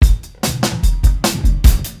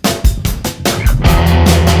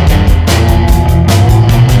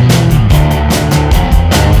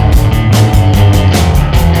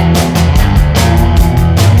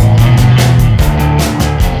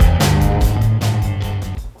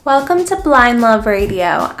Welcome to Blind Love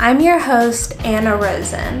Radio. I'm your host, Anna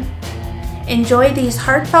Rosen. Enjoy these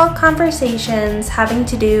heartfelt conversations having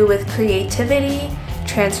to do with creativity,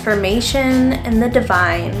 transformation, and the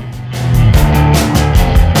divine.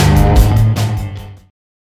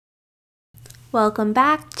 Welcome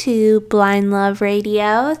back to Blind Love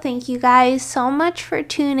Radio. Thank you guys so much for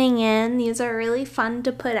tuning in. These are really fun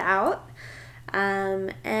to put out,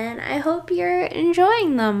 and I hope you're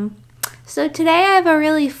enjoying them. So today I have a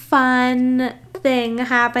really fun thing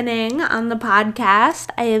happening on the podcast.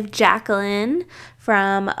 I have Jacqueline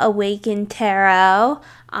from Awaken Tarot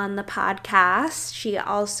on the podcast. She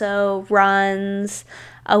also runs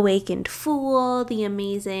Awakened Fool, the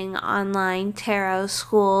amazing online tarot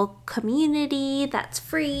school community that's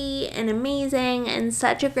free and amazing and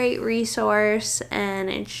such a great resource. And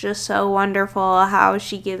it's just so wonderful how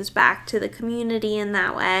she gives back to the community in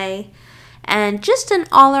that way. And just an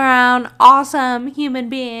all-around awesome human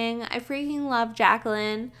being. I freaking love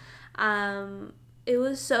Jacqueline. It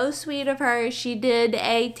was so sweet of her. She did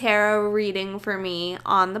a tarot reading for me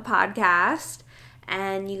on the podcast,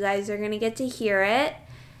 and you guys are going to get to hear it.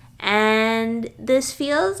 And this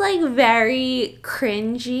feels like very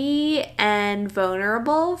cringy and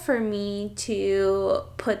vulnerable for me to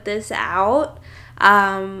put this out.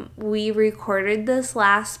 We recorded this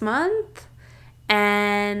last month.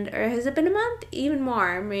 Or has it been a month? Even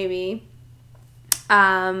more, maybe.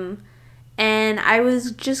 And I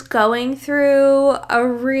was just going through a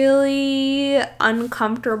really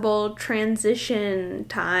uncomfortable transition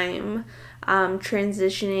time.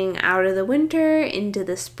 Transitioning out of the winter into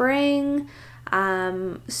the spring.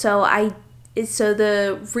 So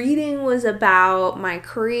the reading was about my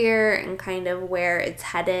career and kind of where it's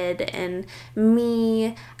headed and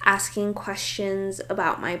me asking questions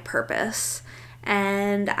about my purpose.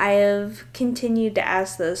 And I have continued to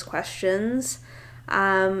ask those questions.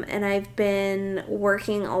 And I've been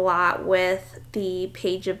working a lot with the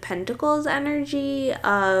Page of Pentacles energy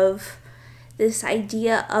of this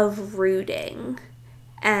idea of rooting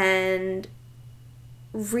and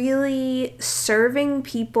really serving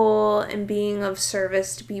people and being of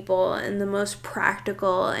service to people in the most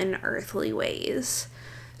practical and earthly ways.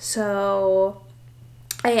 So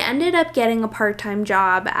I ended up getting a part-time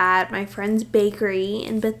job at my friend's bakery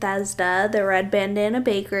in Bethesda, the Red Bandana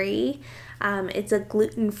Bakery. It's a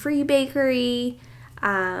gluten-free bakery,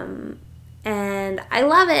 and I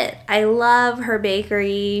love it. I love her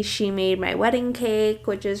bakery. She made my wedding cake,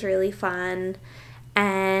 which is really fun,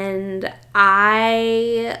 and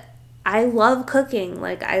I love cooking.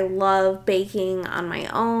 Like, I love baking on my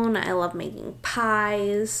own. I love making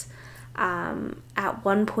pies. At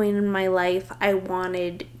one point in my life, I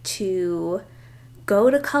wanted to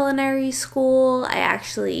go to culinary school. I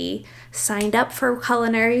actually signed up for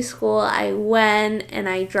culinary school. I went and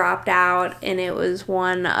I dropped out, and it was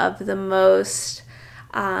one of the most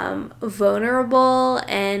vulnerable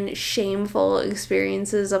and shameful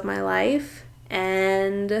experiences of my life.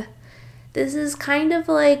 And this is kind of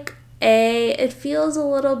like it feels a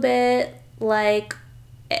little bit like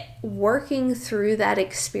working through that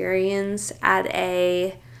experience at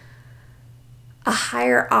a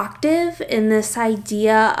higher octave in this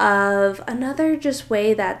idea of another just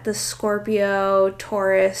way that the Scorpio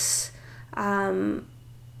Taurus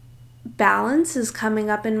balance is coming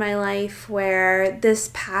up in my life, where this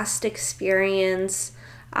past experience,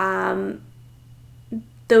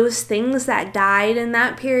 those things that died in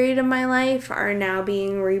that period of my life are now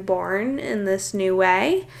being reborn in this new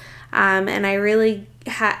way. And I really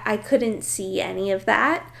I couldn't see any of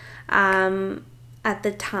that at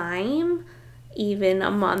the time, even a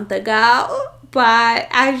month ago. But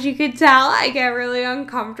as you could tell, I get really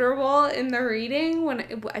uncomfortable in the reading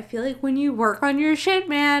when I feel like when you work on your shit,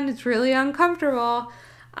 man, it's really uncomfortable.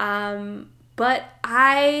 But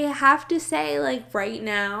I have to say, like, right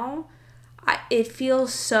now, it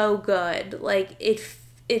feels so good. Like,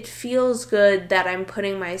 it feels good that I'm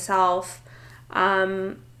putting myself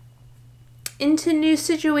into new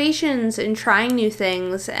situations and trying new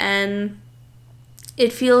things, and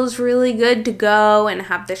it feels really good to go and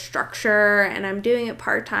have the structure, and I'm doing it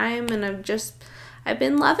part-time, and I've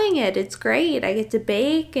been loving it. It's great. I get to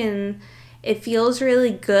bake, and it feels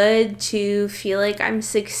really good to feel like I'm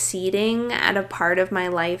succeeding at a part of my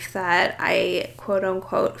life that I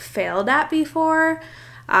quote-unquote failed at before.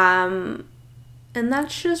 And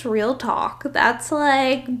that's just real talk. That's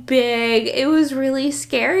like big. It was really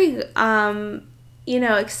scary,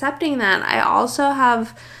 accepting that. I also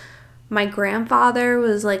have, my grandfather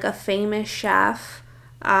was like a famous chef,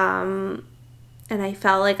 and I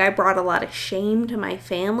felt like I brought a lot of shame to my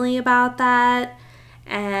family about that.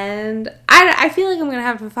 And I feel like I'm going to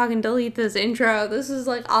have to fucking delete this intro. This is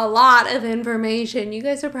like a lot of information. You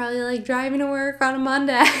guys are probably like driving to work on a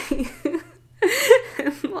Monday.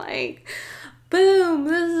 Like, boom,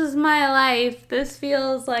 this is my life. This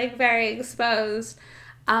feels like very exposed.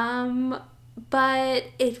 But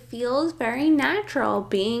it feels very natural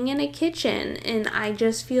being in a kitchen, and I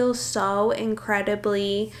just feel so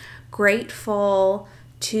incredibly grateful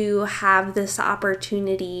to have this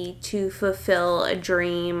opportunity to fulfill a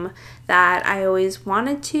dream that I always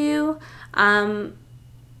wanted to. Even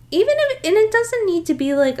if, and it doesn't need to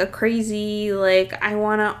be like a crazy, like, I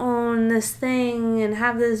want to own this thing and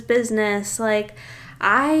have this business. Like,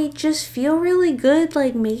 I just feel really good,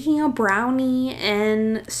 like, making a brownie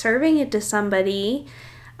and serving it to somebody.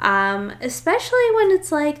 Especially when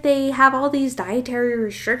it's like they have all these dietary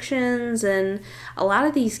restrictions, and a lot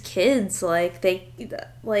of these kids, they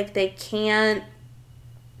can't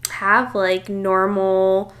have like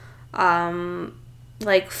normal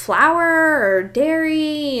like flour or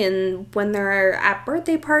dairy, and when they're at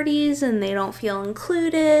birthday parties and they don't feel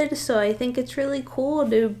included. So I think it's really cool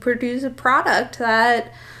to produce a product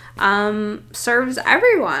that serves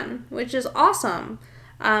everyone, which is awesome.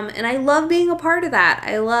 And I love being a part of that.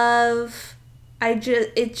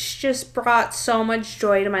 It's just brought so much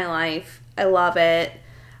joy to my life. I love it.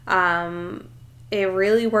 It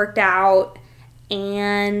really worked out.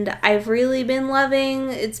 And I've really been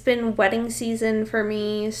it's been wedding season for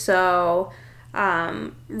me, so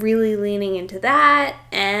really leaning into that,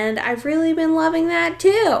 and I've really been loving that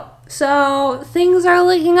too. So things are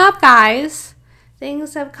looking up, guys.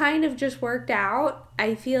 Things have kind of just worked out.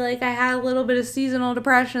 I feel like I had a little bit of seasonal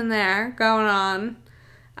depression there going on.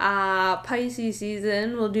 Pisces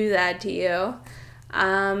season will do that to you.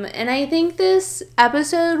 And I think this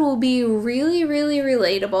episode will be really, really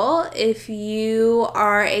relatable if you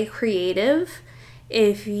are a creative,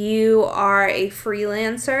 if you are a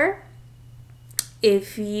freelancer,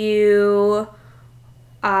 if you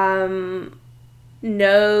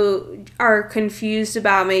are confused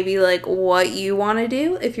about maybe like what you want to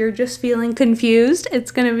do. If you're just feeling confused,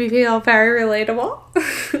 it's going to feel very relatable.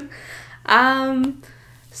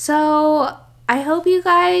 So I hope you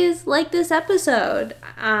guys like this episode.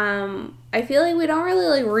 I feel like we don't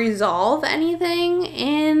really like resolve anything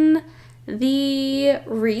in the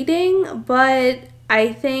reading, but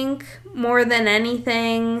I think more than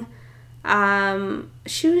anything,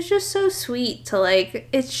 she was just so sweet to like,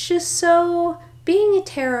 it's just so, being a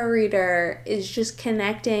tarot reader is just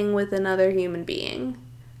connecting with another human being.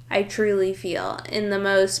 I truly feel in the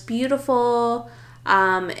most beautiful,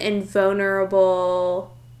 and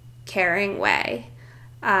vulnerable, caring way.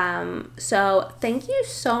 So thank you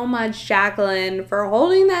so much, Jacqueline, for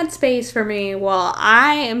holding that space for me while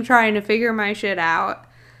I am trying to figure my shit out.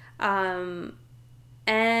 And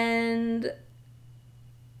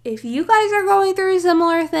if you guys are going through a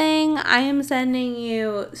similar thing, I am sending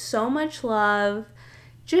you so much love.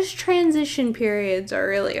 Just transition periods are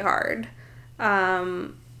really hard.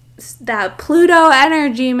 That Pluto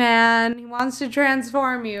energy, man, he wants to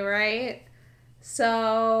transform you, right?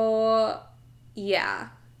 So yeah,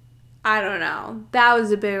 I don't know. That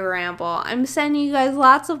was a big ramble. I'm sending you guys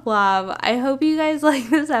lots of love. I hope you guys like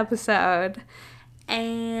this episode.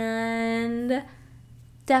 And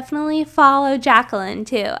definitely follow Jacqueline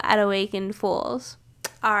too at Awakened Fools.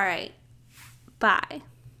 Alright. Bye.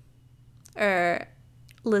 Or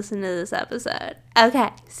listen to this episode. Okay.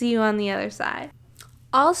 See you on the other side.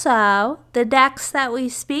 Also, the decks that we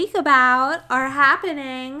speak about are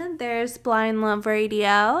happening. There's Blind Love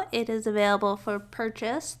Radio. It is available for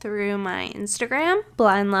purchase through my Instagram,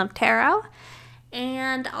 Blind Love Tarot.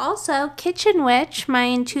 And also, Kitchen Witch, my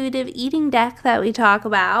intuitive eating deck that we talk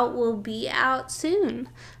about, will be out soon.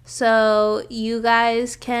 So you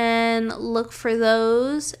guys can look for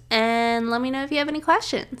those and let me know if you have any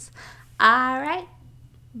questions. All right.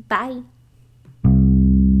 Bye.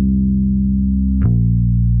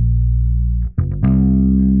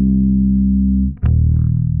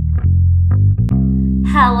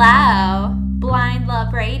 Hello, Blind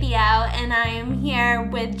Love Radio, and I am here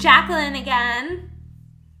with Jacqueline again.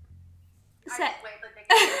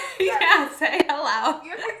 Yeah, say hello.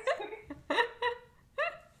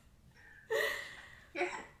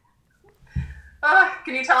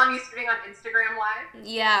 Can you tell I'm used to being on Instagram Live?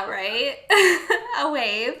 Yeah, right? A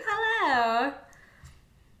wave. Hello.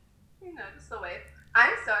 Just a wave.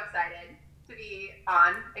 I'm so excited to be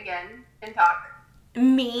on again and talk.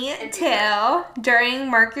 Me too, during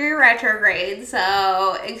Mercury retrograde,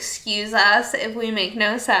 so excuse us if we make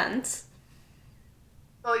no sense.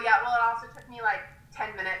 Well, yeah, it also took me like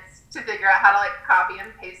 10 minutes to figure out how to like copy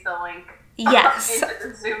and paste the link Yes. into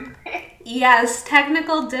the Zoom thing. Yes,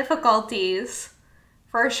 technical difficulties.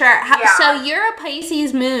 For sure. Yeah. So you're a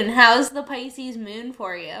Pisces moon. How's the Pisces moon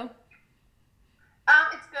for you?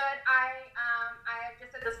 It's good. I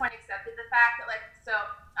just at this point accepted the fact that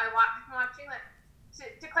I'm watching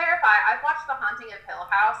to clarify, I've watched The Haunting of Hill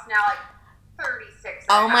House now 36.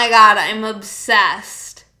 Oh my god, I'm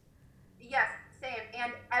obsessed. Yes, same.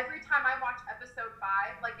 And every time I watch episode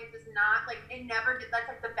 5, it does not it never did.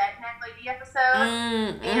 That's the Bedneck Lady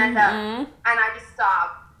episode, and I just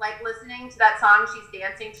stop listening to that song she's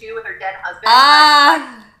dancing to with her dead husband.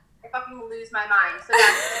 I fucking lose my mind. So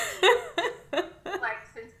that's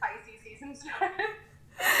since Pisces season started.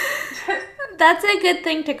 That's a good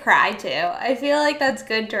thing to cry to. I feel like that's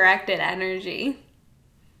good directed energy.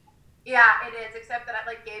 Yeah, it is. Except that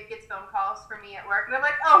Gabe gets phone calls from me at work, and I'm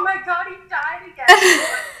like, oh my god, he died again.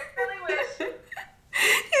 I really wish.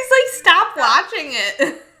 He's stop watching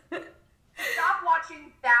it. Stop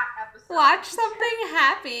watching that episode. Watch something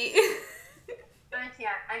happy.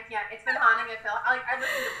 I can't. It's been Haunting of Hill. I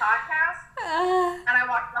listen to podcasts, and I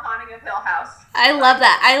watch The Haunting of Hill House. I love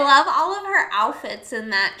that. I love all of her outfits in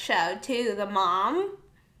that show, too. The mom.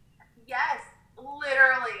 Yes,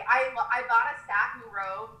 literally. I bought a satin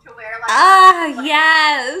robe to wear,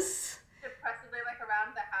 yes. depressively,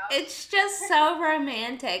 around the house. It's just so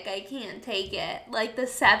romantic. I can't take it. The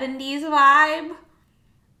 70s vibe.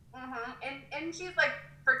 And she's,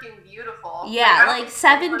 freaking beautiful. Yeah,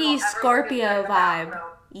 70s Scorpio vibe.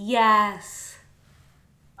 Yes.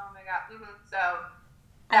 Oh my god. So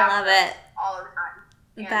I love it. All the time.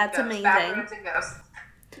 And that's ghosts, amazing. Bathrooms and ghosts.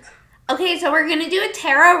 Okay, so we're gonna do a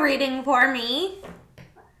tarot reading for me.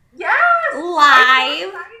 Yes! Live. I'm so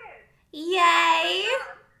excited. Yay!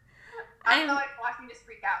 I'm so watching me just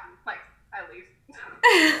freak out and I leave.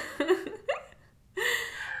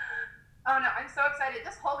 Oh no, I'm so excited.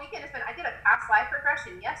 This whole weekend I did a past life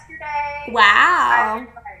regression yesterday. Wow.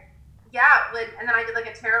 Yeah, and then I did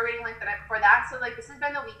a tarot reading the night before that. So this has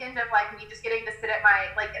been the weekend of me just getting to sit at my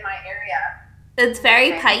in my area. It's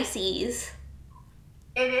very Pisces.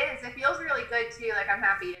 It is. It feels really good too. I'm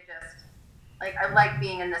happy to just I like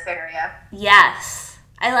being in this area. Yes.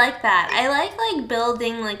 I like that. I like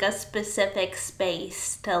building a specific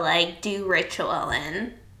space to do ritual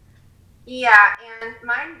in. Yeah, and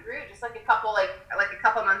mine grew just a couple a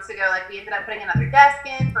couple months ago. We ended up putting another desk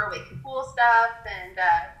in for Awake and Cool stuff, and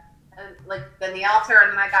then the altar,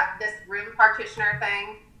 and then I got this room partitioner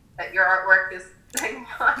thing that your artwork is on.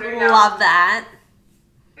 Love that.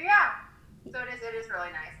 But yeah, so it is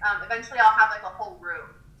really nice. Eventually, I'll have a whole room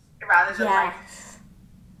rather than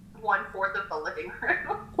 1/4 of the living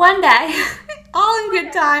room. One day, all in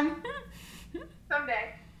good time.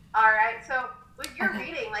 Someday. All right, so. With your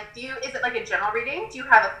reading, is it a general reading? Do you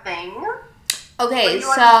have a thing? Okay,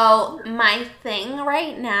 so my thing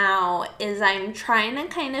right now is I'm trying to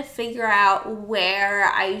kind of figure out where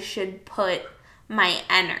I should put my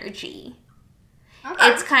energy. Okay.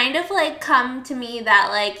 It's kind of come to me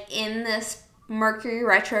that in this Mercury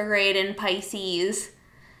retrograde in Pisces,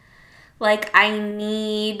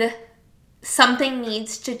 something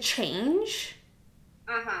needs to change.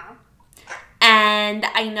 And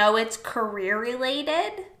I know it's career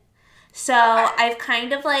related. So I've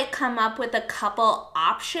kind of come up with a couple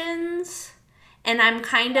options, and I'm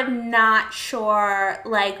kind of not sure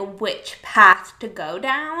which path to go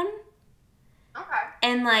down. Okay.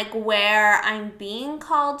 And where I'm being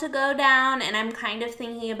called to go down, and I'm kind of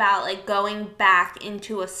thinking about going back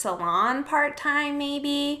into a salon part-time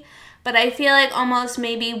maybe. But I feel almost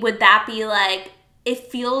maybe would that be it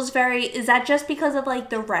feels is that just because of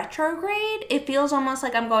the retrograde? It feels almost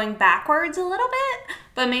I'm going backwards a little bit,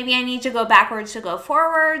 but maybe I need to go backwards to go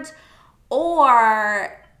forwards.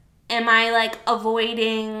 Or am I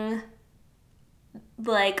avoiding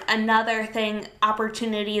another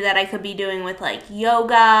opportunity that I could be doing with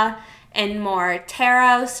yoga and more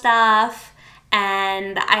tarot stuff?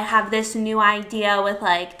 And I have this new idea with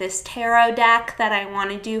this tarot deck that I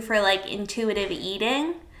want to do for intuitive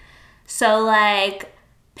eating. So,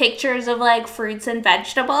 pictures of, fruits and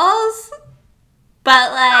vegetables.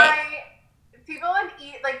 But, people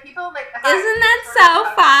eat, people, isn't that so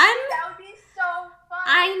fun? That would be so fun.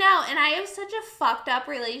 I know, and I have such a fucked up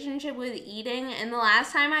relationship with eating, and the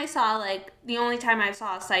last time I saw, the only time I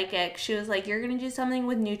saw a psychic, she was you're gonna do something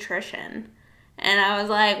with nutrition. And I was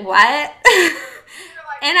like, what?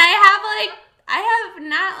 And I have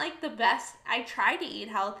not, the best, I try to eat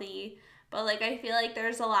healthy, but, I feel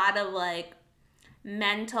there's a lot of,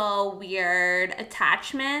 mental weird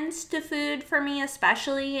attachments to food for me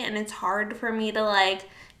especially, and it's hard for me to,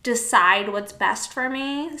 decide what's best for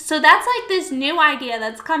me. So that's like this new idea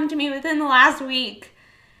that's come to me within the last week.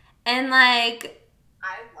 And like,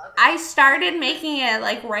 I love it. I started making it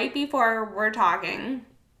like right before we're talking.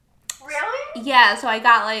 Really? Yeah, so I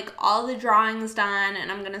got like all the drawings done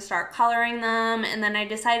and I'm gonna start coloring them, and then I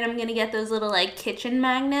decided I'm gonna get those little like kitchen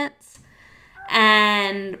magnets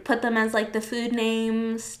and put them as like the food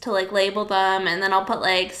names to like label them, and then I'll put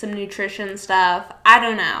like some nutrition stuff. I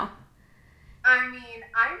don't know. I mean,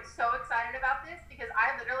 I'm so excited about this because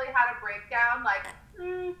I literally had a breakdown like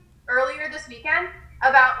earlier this weekend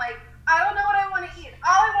about like, I don't know what I want to eat.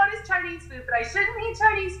 All I want is Chinese food, but I shouldn't eat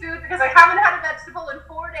Chinese food because I haven't had a vegetable in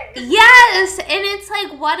 4 days. Yes, and it's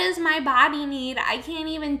like, what does my body need? I can't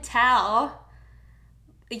even tell.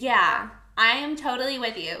 Yeah, I am totally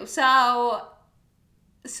with you. So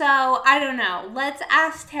I don't know. Let's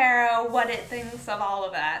ask Tara what it thinks of all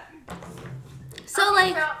of that. So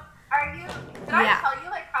okay, so are you? Did I tell you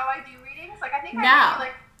like how I do readings? Like I think no. I maybe,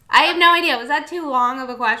 like. I have no idea. Was that too long of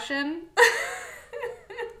a question?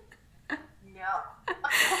 No.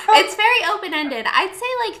 It's very open-ended. I'd say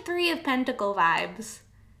like 3 of Pentacle vibes.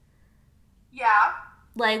 Yeah.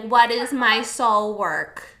 Like, what is my soul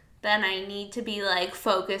work that I need to be like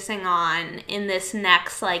focusing on in this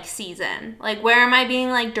next like season? Like, where am I being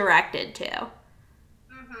like directed to?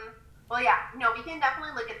 Well, yeah, no, we can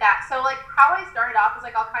definitely look at that. So, like, how I started off is,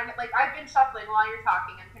 like, I'll kind of, like, I've been shuffling while you're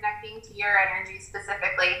talking and connecting to your energy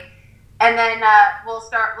specifically. And then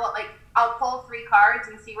I'll pull 3 cards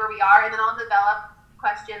and see where we are, and then I'll develop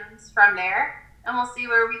questions from there, and we'll see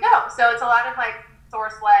where we go. So, it's a lot of, like,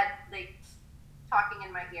 source-led, like, talking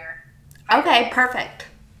in my ear. Okay, perfect.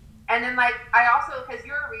 And then, like, I also, because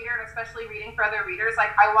you're a reader, and especially reading for other readers,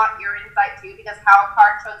 like, I want your insight, too, because how a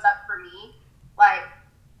card shows up for me, like,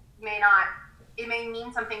 it may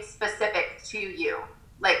mean something specific to you,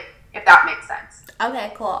 like, if that makes sense.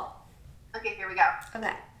 Okay, cool. Okay, here we go.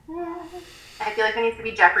 Okay. I feel like there needs to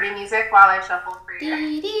be Jeopardy music while I shuffle for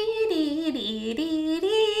you.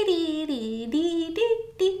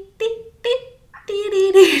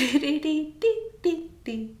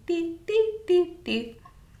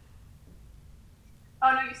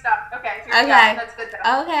 Oh, no, you stopped. Okay, so okay. That's good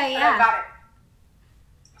though. Okay, yeah. I got it.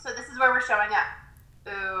 So this is where we're showing up.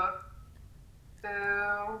 Ooh.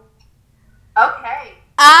 Okay.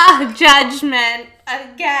 Judgment.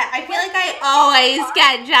 Again. I feel like I always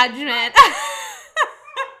get judgment. Hey!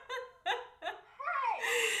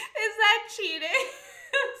 Is that cheating?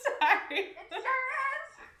 I'm sorry. It sure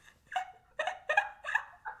is.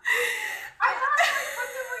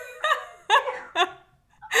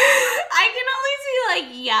 I can only see like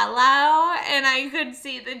yellow, and I could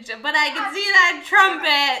see but I could see that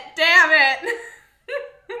trumpet. Damn it.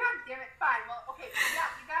 God damn it. Fine. Well, okay. Yeah,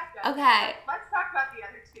 you got that. Okay. Let's talk about the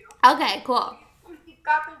other 2. Okay, cool. You've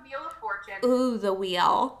got the Wheel of Fortune. Ooh, the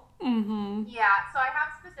wheel. Mm-hmm. Yeah, so I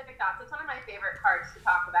have specific thoughts. It's one of my favorite cards to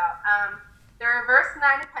talk about. The reverse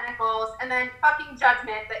 9 of Pentacles, and then fucking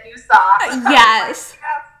Judgment that you saw. Yes.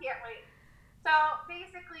 Can't wait. So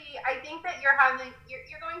basically, I think that you're going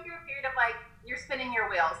through a period of like, you're spinning your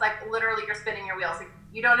wheels. Like, literally, you're spinning your wheels. Like,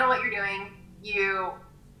 you don't know what you're doing.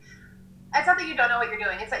 It's not that you don't know what you're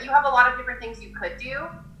doing. It's that you have a lot of different things you could do.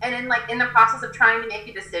 And in the process of trying to make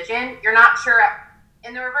a decision, you're not sure.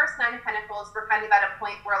 In the reverse 9 of Pentacles, we're kind of at a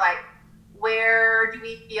point where, like, where do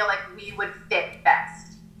we feel like we would fit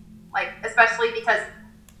best? Like, especially because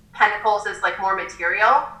Pentacles is, like, more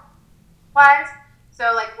material-wise.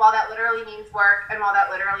 So, like, while that literally means work and while that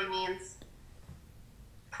literally means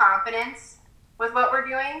confidence with what we're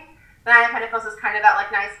doing, the 9 of Pentacles is kind of that,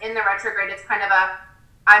 like, nice, in the retrograde, it's kind of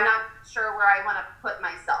I'm not sure where I want to put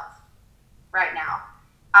myself right now.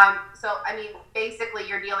 So, I mean, basically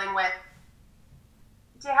you're dealing with,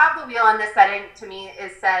 to have the wheel in this setting, to me,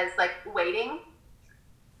 says, like, waiting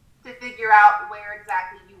to figure out where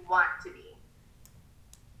exactly you want to be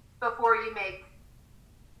before you make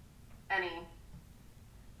any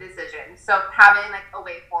decision. So having, like, a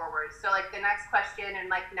way forward. So, like, the next question and,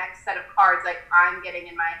 like, next set of cards, like, I'm getting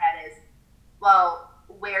in my head is, well,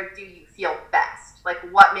 where do you feel best? Like,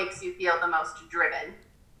 what makes you feel the most driven?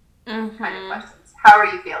 Mm-hmm. Kind of questions. How are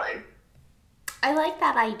you feeling? I like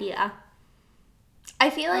that idea. I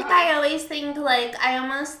feel like I always think, like, I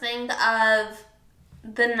almost think of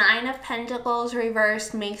the 9 of Pentacles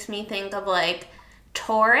reversed makes me think of, like,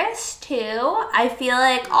 Taurus, too. I feel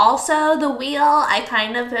like also the wheel, I've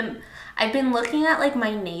been looking at, like,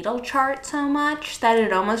 my natal chart so much that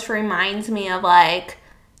it almost reminds me of, like,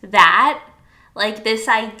 that. Like, this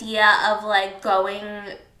idea of, like, going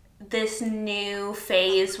this new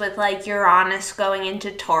phase with, like, Uranus going into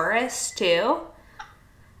Taurus, too.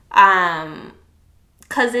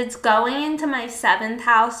 because it's going into my 7th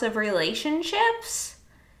house of relationships.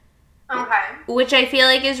 Okay. Which I feel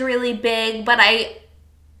like is really big, but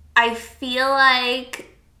I feel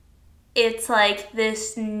like it's like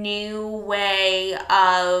this new way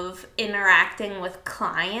of interacting with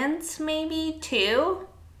clients, maybe, too.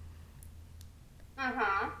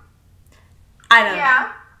 Mm-hmm. I don't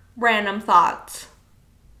know. Random thoughts.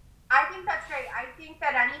 I think that's great. I think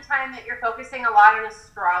that anytime that you're focusing a lot on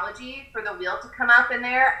astrology for the wheel to come up in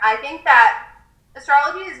there, I think that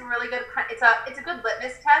astrology is really good. It's a good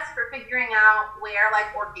litmus test for figuring out where,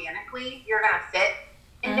 like, organically you're going to fit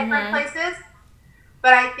in different places.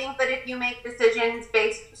 But I think that if you make decisions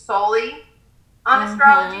based solely on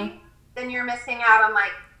astrology, then you're missing out on,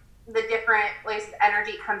 like, the different places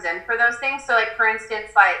energy comes in for those things. So, like, for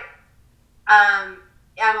instance, like, I'm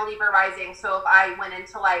a Libra rising, so if I went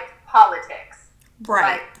into, like, politics,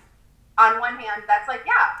 right? Like, on one hand, that's like,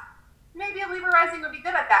 yeah, maybe a Libra rising would be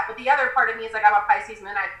good at that. But the other part of me is like, I'm a Pisces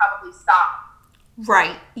moon, I'd probably stop.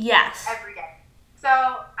 Right. Yes. Every day. So,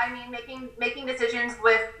 I mean, making decisions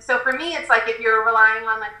with, so for me, it's like if you're relying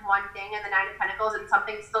on, like, one thing in the Nine of Pentacles and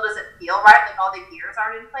something still doesn't feel right, like all the gears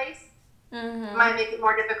aren't in place, it might make it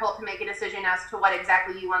more difficult to make a decision as to what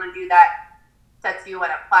exactly you want to do that sets you on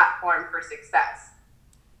a platform for success.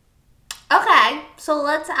 Okay, so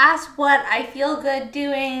let's ask what I feel good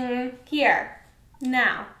doing here,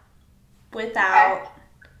 now, without,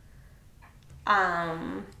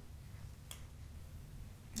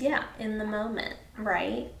 yeah, in the moment,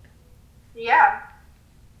 right? Yeah.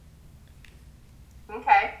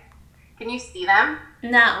 Okay. Can you see them?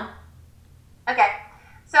 No. Okay.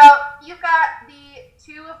 So you've got the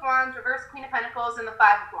Two of Wands, reverse Queen of Pentacles, and the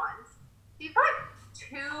Five of Wands. So you've got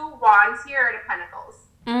 2 wands here at a Pentacles,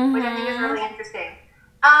 which I think is really interesting.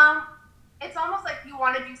 It's almost like you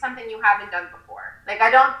want to do something you haven't done before. Like, I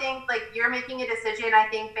don't think, like, you're making a decision, I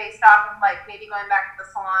think, based off of, like, maybe going back to the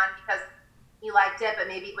salon because you liked it, but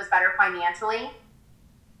maybe it was better financially,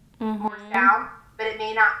 more sound, but it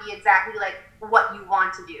may not be exactly, like, what you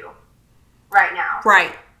want to do right now.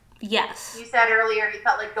 Right. Yes. You said earlier you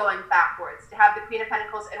felt like going backwards. To have the Queen of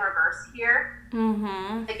Pentacles in reverse here,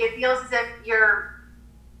 like, it feels as if you're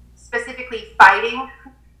specifically fighting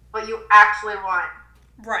what you actually want.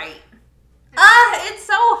 Right. It's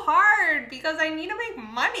so hard because I need to make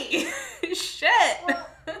money. Shit. Well,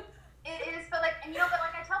 it is, but like, and but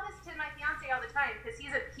like, I tell this to my fiance all the time because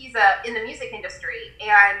he's in the music industry,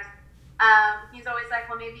 and he's always like,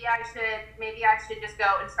 well, maybe I should just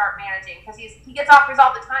go and start managing, because he gets offers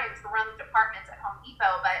all the time to run the departments at Home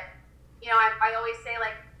Depot, but I always say,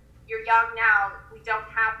 like, you're young now, we don't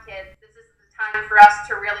have kids, this is the time for us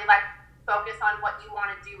to really, like, focus on what you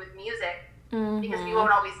want to do with music, because we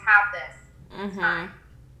won't always have this time.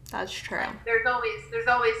 That's true. Like, there's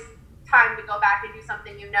always time to go back and do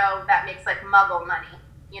something that makes, like, muggle money,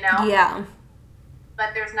 Yeah.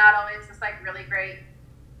 But there's not always this, like, really great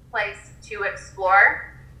place to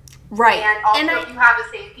explore. Right. And also, if you have a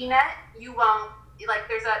safety net, you won't, like,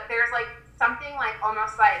 there's like something, like,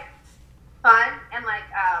 almost like fun and, like,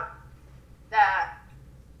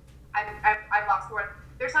 I've lost the word.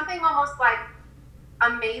 There's something almost like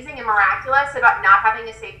amazing and miraculous about not having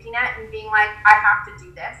a safety net and being like, I have to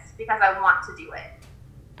do this because I want to do it.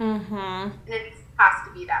 And it just has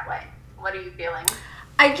to be that way. What are you feeling?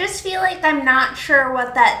 I just feel like I'm not sure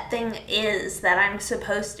what that thing is that I'm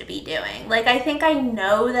supposed to be doing. Like, I think I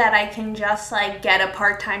know that I can just, like, get a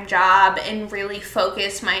part-time job and really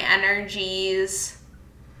focus my energies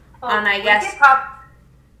on, I guess...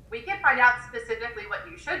 We can find out specifically what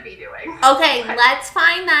you should be doing. Okay, let's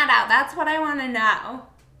find that out. That's what I want to know.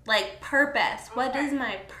 Like, purpose. Okay. What is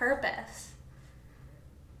my purpose?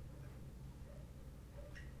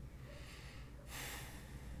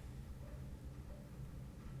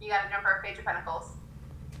 You got to jump for Page of Pentacles.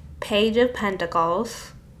 Page of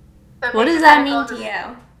Pentacles. So what does that mean to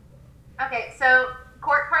you? Okay, so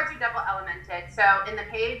court cards are double elemented. So in the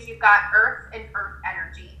page, you've got earth and earth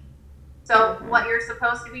energy. So what you're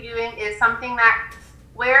supposed to be doing is something that,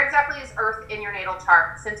 where exactly is earth in your natal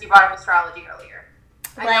chart, since you brought up astrology earlier?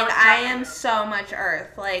 I am so much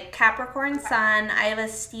earth. Like, Capricorn sun, I have a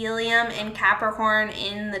stellium in Capricorn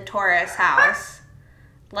in the Taurus house.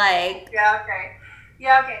 Like... Yeah, okay.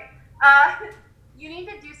 You need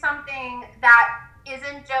to do something that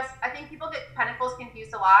isn't just, I think people get Pentacles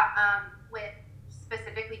confused a lot with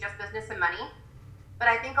specifically just business and money. But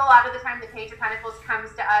I think a lot of the time the Page of Pentacles comes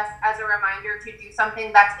to us as a reminder to do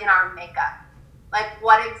something that's in our makeup. Like,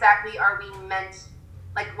 what exactly are we meant,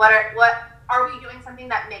 like, what are we doing something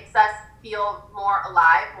that makes us feel more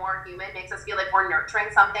alive, more human, makes us feel like we're nurturing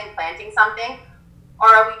something, planting something? Or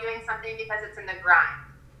are we doing something because it's in the grind?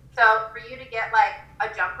 So for you to get like a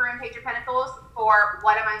jumper in Page of Pentacles for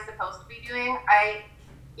what am I supposed to be doing,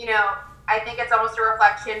 I think it's almost a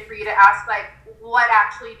reflection for you to ask like, what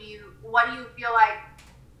do you feel like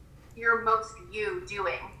you're most you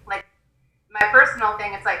doing? Like my personal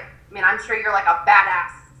thing, it's like, I mean, I'm sure you're like a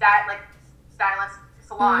badass stylist,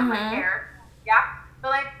 salon, like hair, yeah. But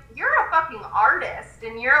like, you're a fucking artist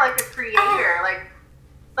and you're like a creator,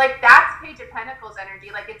 like that's Page of Pentacles energy.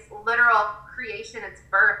 Like it's literal creation, it's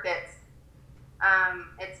birth,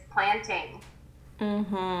 it's planting.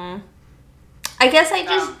 I guess I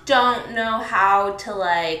just don't know how to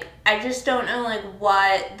like, I just don't know like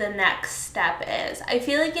what the next step is. I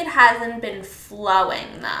feel like it hasn't been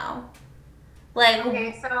flowing though. Like,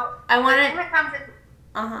 okay, so I want the thing that comes in.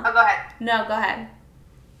 Oh, go ahead. No, go ahead.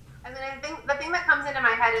 I mean, I think the thing that comes into my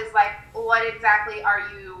head is like, what exactly are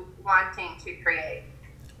you wanting to create?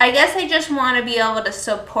 I guess I just want to be able to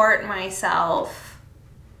support myself.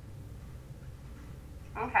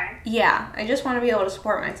 Okay. Yeah, I just want to be able to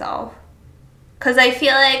support myself. Because I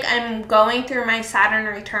feel like I'm going through my Saturn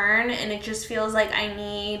return and it just feels like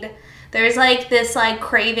there's like this like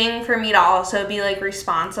craving for me to also be like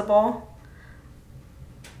responsible.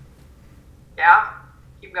 Yeah,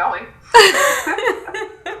 keep going.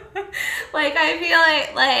 Like I feel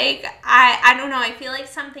like I don't know, I feel like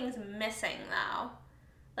something's missing though.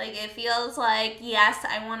 Like it feels like, yes,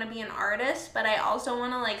 I want to be an artist, but I also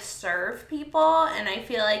want to like serve people, and I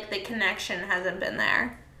feel like the connection hasn't been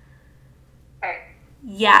there. Okay.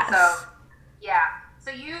 Yes. So, yeah.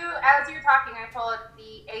 So you, as you're talking, I pulled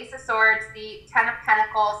the Ace of Swords, the Ten of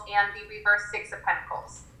Pentacles, and the reverse Six of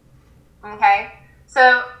Pentacles. Okay?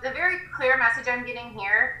 So the very clear message I'm getting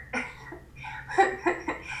here,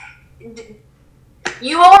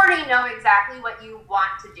 you already know exactly what you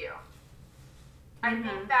want to do. I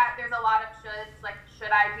think that there's a lot of shoulds, like,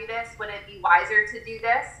 should I do this? Would it be wiser to do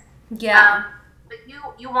this? Yeah. But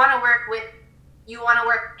you want to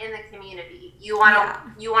work in the community. You want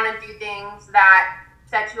to do things that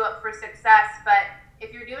set you up for success. But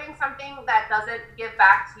if you're doing something that doesn't give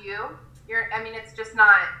back to you, it's just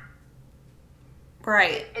not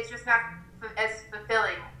right. It's just not as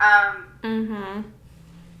fulfilling.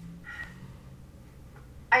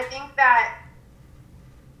 I think that.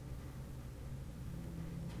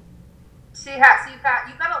 So you've got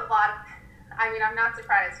a lot of. I mean, I'm not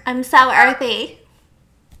surprised. I'm so earthy.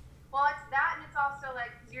 Well, it's that, and it's also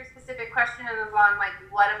like your specific question is on like,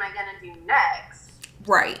 what am I gonna do next?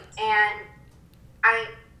 Right. And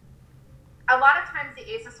a lot of times the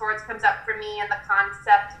Ace of Swords comes up for me in the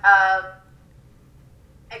concept of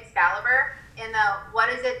Excalibur, and what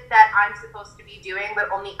is it that I'm supposed to be doing, but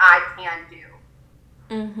only I can do.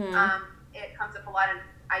 It comes up a lot in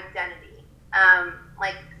identity.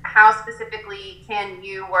 Like, how specifically can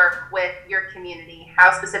you work with your community?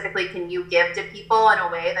 How specifically can you give to people in a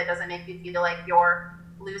way that doesn't make you feel like you're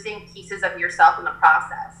losing pieces of yourself in the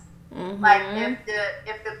process? Like,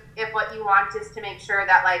 if what you want is to make sure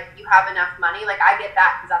that like you have enough money, like I get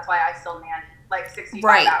that because that's why I still nanny like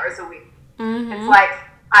 65 hours a week. It's like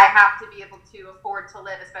I have to be able to afford to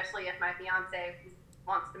live, especially if my fiance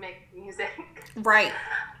wants to make music. Right.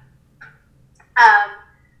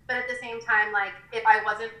 But at the same time, like if I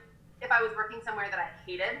was working somewhere that I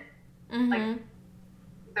hated, like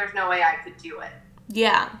there's no way I could do it.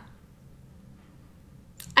 Yeah.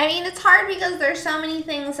 I mean, it's hard because there's so many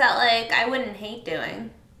things that like I wouldn't hate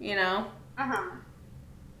doing, you know? I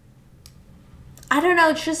don't know,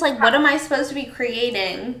 it's just like, what am I supposed to be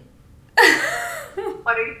creating?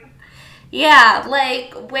 What are you? Yeah,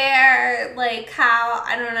 like where, like how,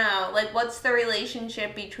 I don't know, like what's the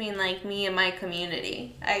relationship between like me and my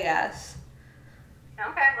community, I guess.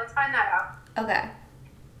 Okay, let's find that out. Okay.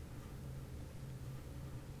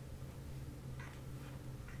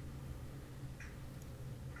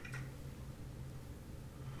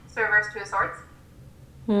 So reverse Two of Swords.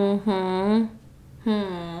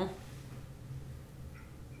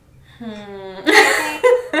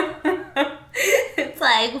 It's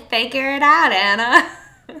like, figure it out, Anna.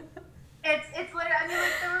 It's literally, I mean,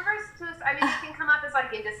 like the reverse twist. I mean, it can come up as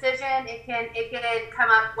like indecision. It can come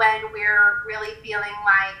up when we're really feeling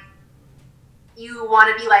like you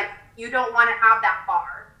want to be like, you don't want to have that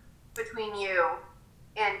bar between you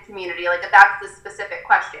and community. Like if that's the specific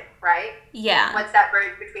question, right? Yeah. What's that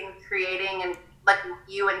bridge between creating and like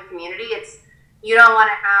you and community? It's, you don't want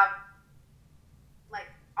to have like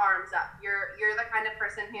arms up. You're the kind of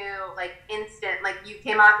person who like instant, like you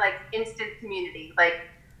came out like instant community, like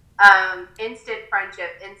instant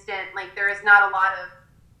friendship, instant, like there is not a lot of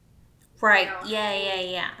right, you know,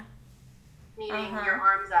 yeah needing your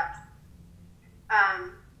arms up.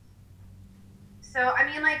 So, I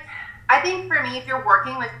mean, like, I think for me, if you're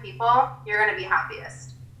working with people, you're going to be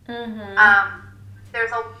happiest.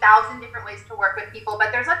 There's 1,000 different ways to work with people,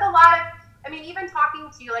 but there's like a lot of, I mean, even talking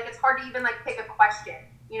to you, like, it's hard to even like pick a question.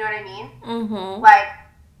 You know what I mean? Like,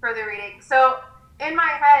 for the reading. So, in my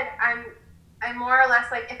head, I'm more or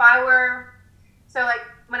less like, if I were, so like,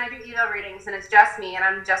 when I do email readings and it's just me and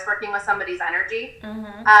I'm just working with somebody's energy,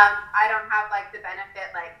 I don't have like the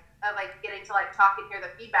benefit like of like getting to like talk and hear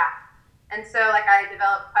the feedback. And so like I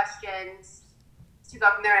develop questions to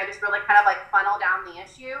go from there. And I just really kind of like funnel down the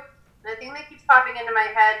issue. And the thing that keeps popping into my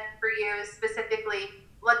head for you is specifically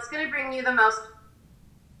what's going to bring you the most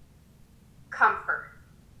comfort.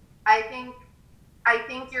 I think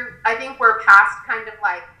we're past kind of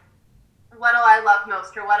like what'll I love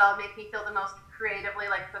most or what'll make me feel the most creatively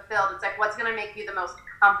like fulfilled. It's like what's going to make you the most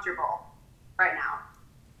comfortable right now.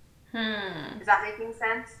 Is that making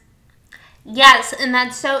sense? Yes, and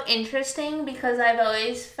that's so interesting because I've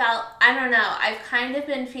always felt, I don't know, I've kind of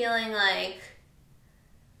been feeling like,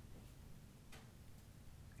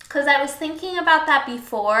 because I was thinking about that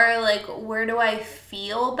before, like, where do I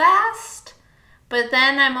feel best? But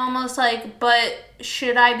then I'm almost like, but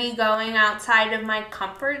should I be going outside of my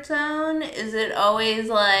comfort zone? Is it always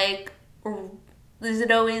like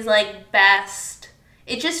best?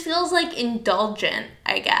 It just feels like indulgent,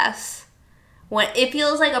 I guess. When it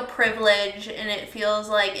feels like a privilege and it feels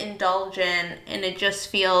like indulgent and it just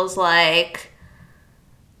feels like,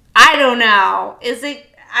 I don't know.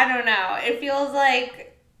 I don't know. It feels like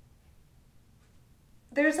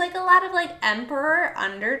there's like a lot of like emperor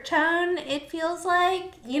undertone, it feels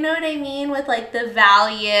like. You know what I mean? With like the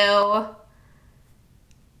value.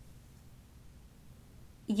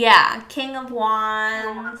 Yeah, King of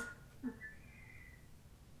Wands.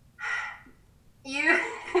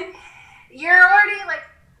 You're already like,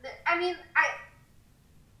 I mean,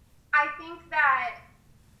 I think that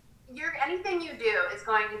anything you do is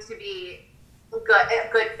going to be a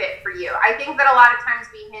good fit for you. I think that a lot of times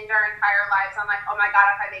we hinge our entire lives on like, oh my god,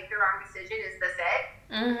 if I make the wrong decision, is this it?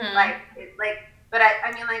 But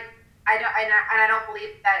I mean, like, I don't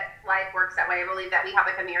believe that life works that way. I believe that we have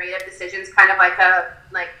like a myriad of decisions, kind of like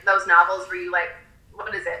those novels where you like,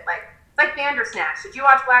 what is it like? It's like Bandersnatch. Did you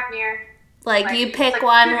watch Black Mirror? Like you pick like,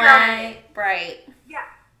 one way, right? Yeah.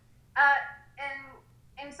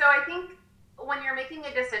 And so I think when you're making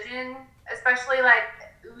a decision, especially like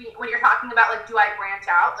when you're talking about like, do I branch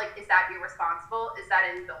out? Like, is that irresponsible? Is that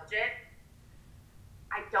indulgent?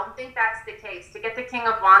 I don't think that's the case. To get the King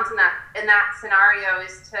of Wands in that scenario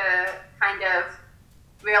is to kind of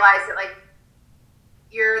realize that like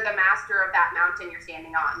you're the master of that mountain you're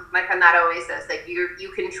standing on. Like on that oasis, like you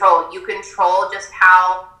control just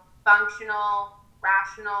how functional,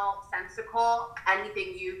 rational, sensical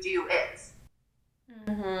anything you do is.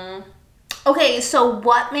 Okay, so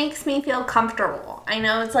what makes me feel comfortable? I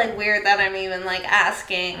know it's like weird that I'm even like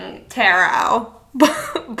asking tarot,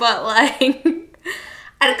 but like,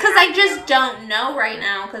 because I just don't know right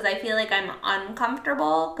now because I feel like I'm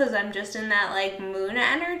uncomfortable because I'm just in that like moon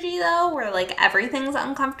energy though where like everything's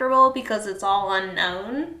uncomfortable because it's all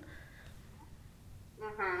unknown.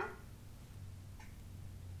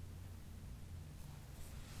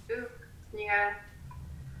 Ooh, yeah.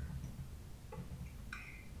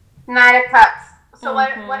 Knight of Cups. So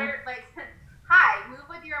what are like? Hi, move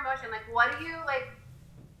with your emotion. Like, what do you like?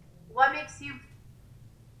 What makes you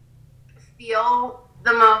feel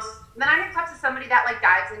the most? The Knight of Cups is somebody that like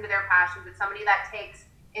dives into their passions. It's somebody that takes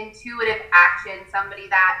intuitive action. Somebody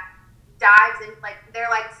that dives in, like they're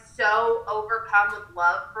like so overcome with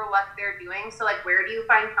love for what they're doing. So like, where do you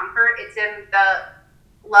find comfort? It's in the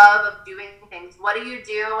love of doing things. What do you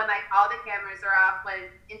do when like all the cameras are off? When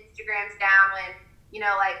Instagram's down? When you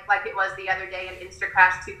know, like it was the other day in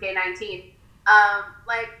Instacrash 2K19.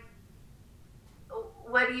 Like,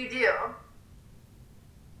 what do you do?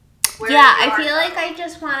 Yeah, I feel like I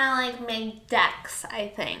just want to like make decks, I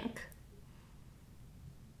think.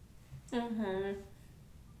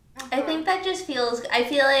 I think that just feels, I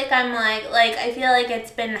feel like I'm like I feel like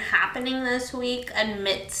it's been happening this week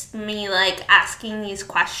amidst me like asking these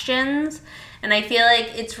questions, and I feel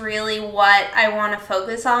like it's really what I want to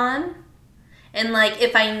focus on. And, like,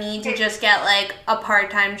 if I need to just get, like, a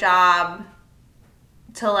part-time job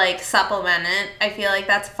to, like, supplement it, I feel like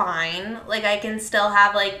that's fine. Like, I can still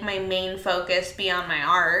have, like, my main focus be on my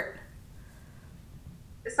art.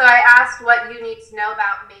 So I asked what you need to know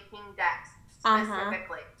about making decks,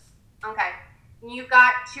 specifically. Okay. You've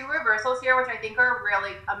got two reversals here, which I think are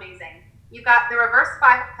really amazing. You've got the reverse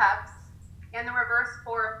 5 of Cups and the reverse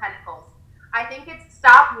 4 of Pentacles. I think it's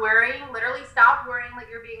literally stop worrying like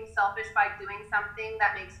you're being selfish by doing something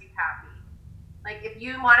that makes you happy. Like, if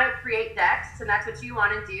you want to create decks and that's what you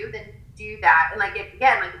want to do, then do that. And like, if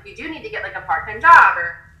you do need to get like a part-time job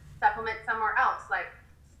or supplement somewhere else, like,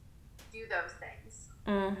 do those things.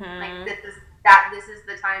 Like, this is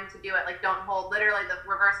the time to do it. Like, don't hold, literally the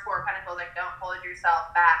reverse Four of Pentacles, like, don't hold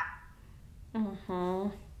yourself back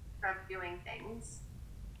from doing things.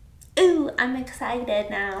 Ooh, I'm excited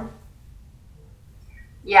now.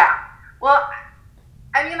 Yeah. Well,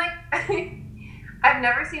 I mean, like, I've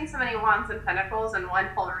never seen so many Wands and Pentacles in one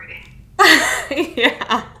full reading.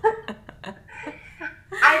 Yeah.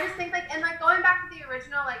 I just think, like, and like going back to the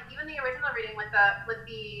original, like even the original reading with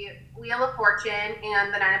the Wheel of Fortune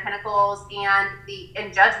and the Nine of Pentacles and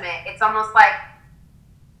in Judgment, it's almost like,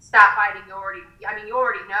 stop fighting. You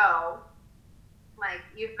already know. Like,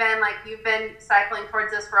 you've been cycling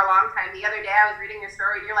towards this for a long time. The other day I was reading your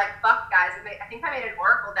story and you're like, fuck guys, I think I made an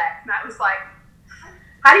Oracle deck, and I was like,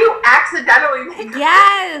 how do you accidentally make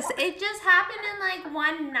Yes, it just happened in like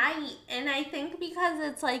one night, and I think because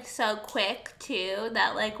it's like so quick too,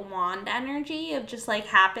 that like wand energy of just like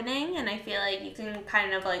happening, and I feel like you can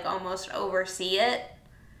kind of like almost oversee it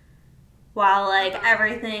while like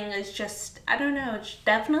everything is just, I don't know, it's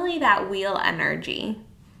definitely that wheel energy.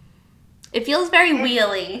 It feels very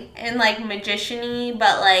wheely and like magician-y,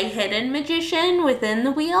 but like hidden magician within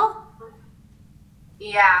the wheel.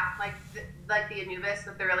 Yeah, like the Anubis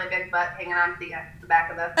with the really big butt hanging on to the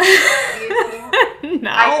back of the.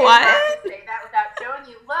 No, I should what? not say that without showing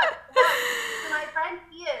you. Look. So my friend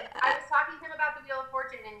Ian, I was talking to him about the Wheel of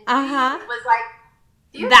Fortune, and he was like,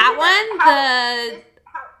 "Do you that see one,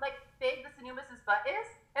 how like big this Anubis's butt is?"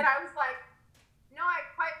 And I was like, "No, I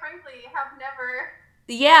quite frankly have never."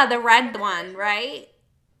 Yeah, the red one, right?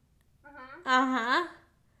 Yeah,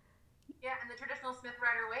 and the traditional Smith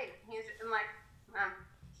Rider weight. He's just, I'm like,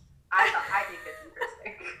 I think it's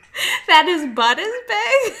interesting. That his butt is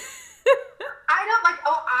big? I don't like,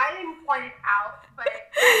 I didn't point it out, but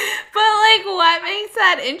like, what makes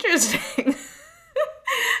that interesting?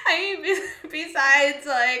 I mean, besides,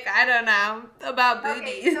 like, I don't know, about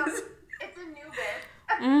booties. Okay, so it's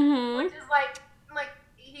Anubis, which is like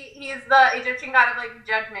he's the Egyptian god of like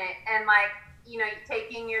judgment, and like, you know,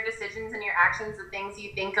 taking your decisions and your actions, the things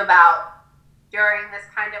you think about during this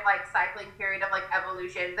kind of like cycling period of like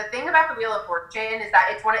evolution. The thing about the Wheel of Fortune is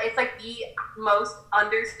that it's like the most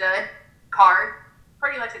understood card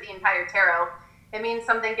pretty much of the entire tarot. It means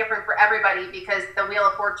something different for everybody because the Wheel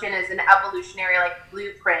of Fortune is an evolutionary like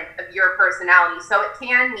blueprint of your personality. So it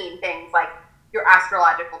can mean things like your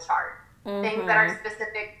astrological chart, things that are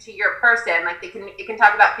specific to your person. Like it can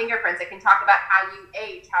talk about fingerprints. It can talk about how you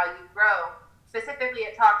age, how you grow. Specifically,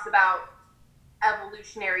 it talks about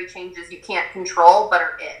evolutionary changes you can't control but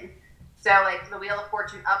are in. So like the Wheel of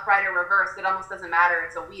Fortune upright or reversed, it almost doesn't matter.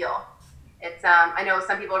 It's a wheel. It's I know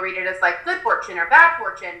some people read it as like good fortune or bad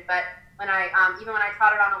fortune, but when I even when I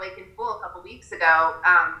taught it on Awakened Fool a couple weeks ago,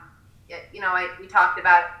 we talked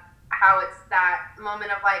about how it's that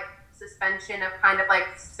moment of like suspension of kind of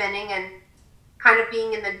like spinning and kind of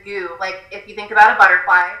being in the goo. Like if you think about a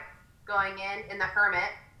butterfly going in the hermit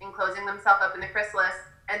and closing themselves up in the chrysalis,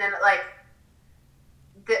 and then like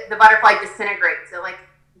the butterfly disintegrates. It like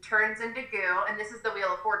turns into goo, and this is the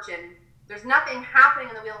Wheel of Fortune. There's nothing happening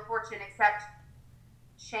in the Wheel of Fortune except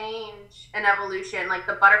change and evolution. Like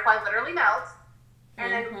the butterfly literally melts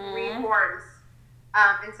and then reforms.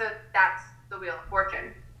 And so that's the Wheel of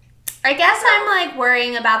Fortune. I guess I'm like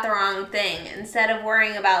worrying about the wrong thing instead of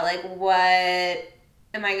worrying about like what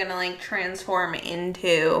am I gonna like transform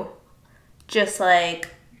into. Just like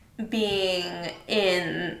being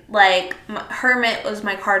in like Hermit was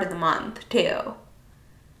my card of the month too.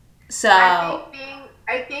 So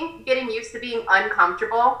I think getting used to being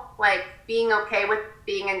uncomfortable, like being okay with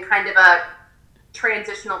being in kind of a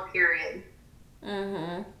transitional period,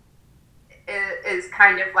 is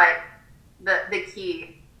kind of like the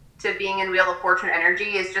key to being in Wheel of Fortune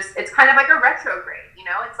energy. Is just, it's kind of like a retrograde, you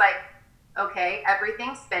know? It's like, okay,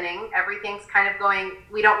 everything's spinning, everything's kind of going,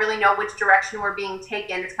 we don't really know which direction we're being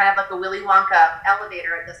taken. It's kind of like a Willy Wonka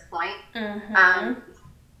elevator at this point.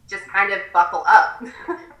 Just kind of buckle up.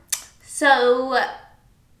 So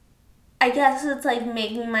I guess it's like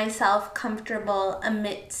making myself comfortable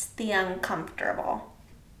amidst the uncomfortable.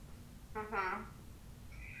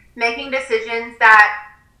 Making decisions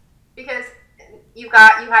that, because you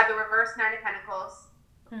had the reverse Nine of Pentacles,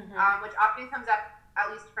 which often comes up,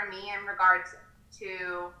 at least for me, in regards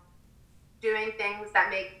to doing things that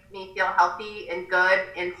make me feel healthy and good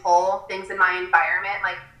and whole, things in my environment,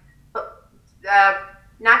 like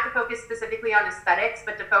not to focus specifically on aesthetics,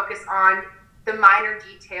 but to focus on the minor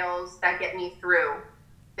details that get me through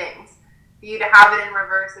things. you to have it in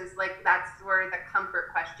reverse is like, that's where the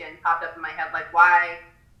comfort question popped up in my head. Like,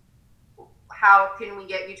 how can we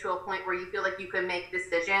get you to a point where you feel like you can make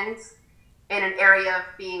decisions in an area of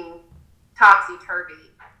being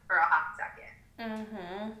topsy-turvy for a hot second?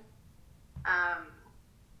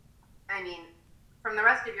 I mean, from the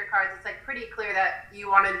rest of your cards, it's like pretty clear that you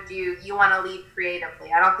want to lead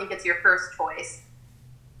creatively. I don't think it's your first choice.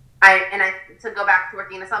 To go back to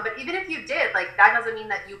working this on, but even if you did, like, that doesn't mean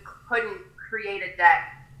that you couldn't create a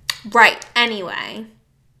deck. Right. Anyway.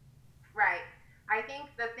 Right. I think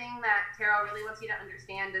the thing that tarot really wants you to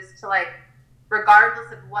understand is to, like,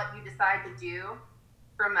 regardless of what you decide to do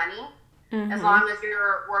for money, as long as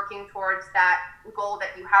you're working towards that goal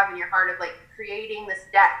that you have in your heart of, like, creating this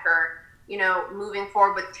deck or, you know, moving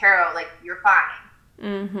forward with tarot, like, you're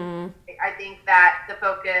fine. I think that the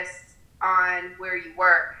focus on where you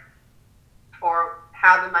work or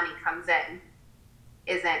how the money comes in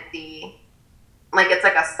isn't it's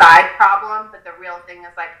like a side problem, but the real thing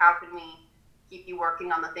is, like, how can we keep you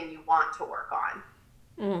working on the thing you want to work on?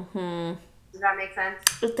 Does that make sense?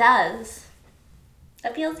 It does.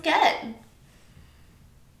 That feels good.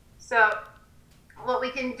 So what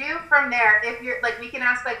we can do from there, if you're, like, we can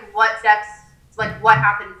ask, like, what steps, like, what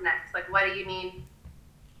happens next? Like, what do you need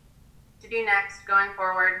to do next going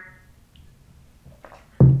forward?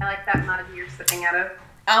 I like that emoji you're sipping out of.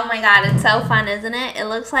 Oh my god, it's so fun, isn't it? It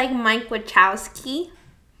looks like Mike Wachowski.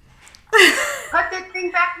 Put the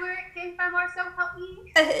thing back where it came from, or so help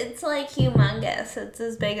me. It's like humongous. It's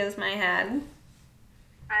as big as my head.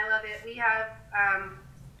 I love it. We have,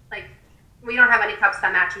 we don't have any cups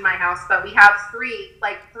that match in my house, but we have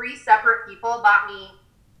three separate people bought me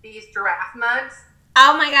these giraffe mugs.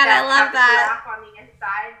 Oh my god, I love that. Giraffe on the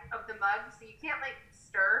inside of the mug, so you can't, like,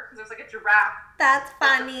 stir because there's, like, a giraffe. That's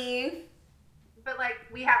funny. But, like,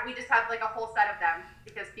 we just have, like, a whole set of them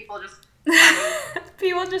because people just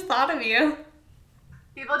people just thought of you.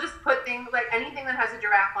 People just put things, like, anything that has a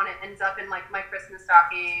giraffe on it ends up in, like, my Christmas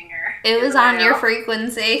stocking or. It was on your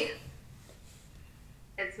frequency.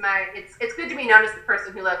 It's good to be known as the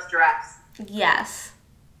person who loves giraffes. Yes.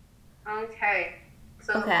 Okay.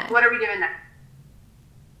 So what are we doing next?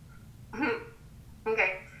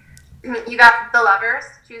 Okay. You got the Lovers.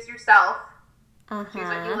 Choose yourself. Choose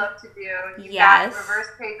what you love to do. You got reverse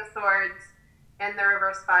Page of Swords and the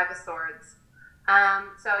reverse Five of Swords.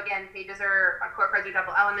 So again, pages are court cards are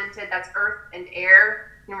double elemented. That's Earth and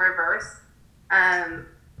Air in reverse. And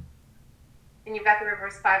you've got the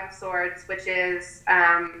reverse Five of Swords, which is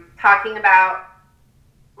talking about,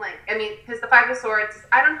 like, I mean, because the Five of Swords,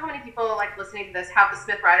 I don't know how many people, like, listening to this have the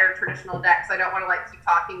Smith-Rider traditional deck, so I don't want to, like, keep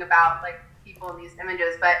talking about, like, people in these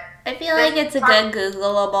images, but I feel like it's a good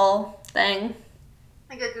Googleable thing.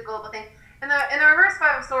 A good Googleable thing. In the reverse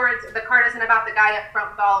Five of Swords, the card isn't about the guy up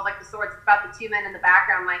front with all of, like, the swords. It's about the two men in the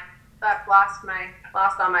background, like, fuck, lost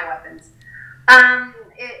all my weapons.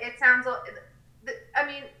 It sounds, I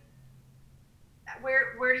mean,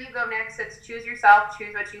 where do you go next? It's choose yourself,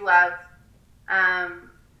 choose what you love.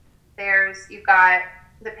 You've got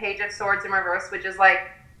the Page of Swords in reverse, which is, like,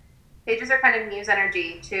 pages are kind of muse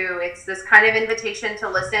energy too. It's this kind of invitation to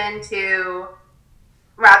listen to,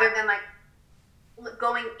 rather than, like,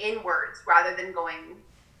 going inwards, rather than going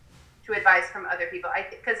to advice from other people.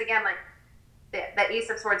 Because again, like, the Ace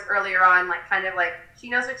of Swords earlier on, like, kind of like, she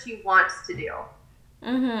knows what she wants to do.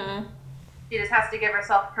 She just has to give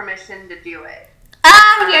herself permission to do it.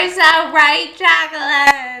 Ah, you're so right,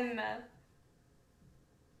 Jacqueline.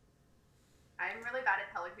 I'm really bad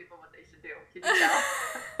at telling people what they should do. Can you tell?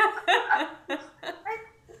 Like,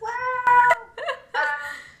 wow.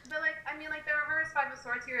 But, like, I mean, like, the reverse Five of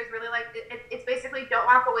Swords here is really, like, it's basically don't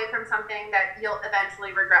walk away from something that you'll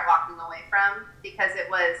eventually regret walking away from because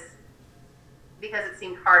it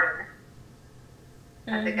seemed harder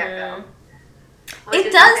at the get-go.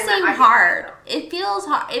 It does seem hard. It feels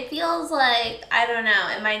hard. It feels like, I don't know,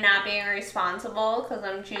 am I not being responsible because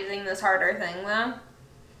I'm choosing this harder thing, though?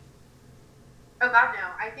 Oh, God, no.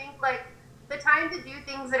 I think, like, the time to do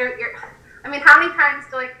things that are, I mean, how many times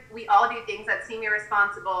do, like, we all do things that seem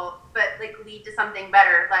irresponsible, but, like, lead to something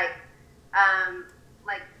better? Like,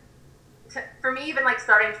 for me, even, like,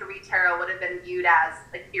 starting to read tarot would have been viewed as,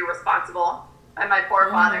 like, irresponsible by my poor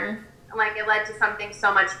father. And, like, it led to something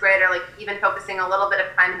so much greater, like, even focusing a little bit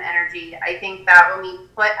of time and energy. I think that when we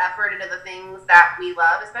put effort into the things that we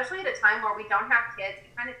love, especially at a time where we don't have kids, we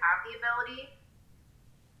kind of have the ability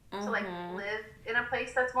to, like, live in a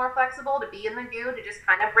place that's more flexible, to be in the goo, to just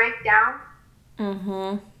kind of break down.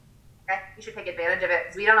 Okay, you should take advantage of it,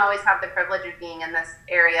 because we don't always have the privilege of being in this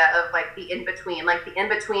area of, like, the in-between,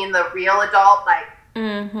 the real adult, like, you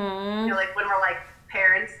know, like, when we're, like,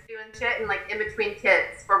 parents doing shit, and like in between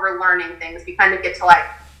kids where we're learning things, we kind of get to like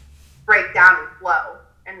break down and flow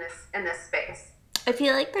in this space. I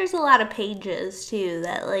feel like there's a lot of pages too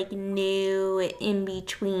that like knew in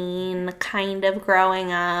between kind of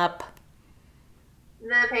growing up.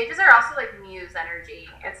 The pages are also like muse energy.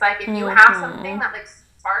 It's like if you have something that like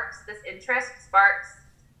sparks this interest, sparks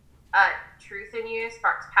truth in you,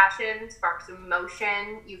 sparks passion, sparks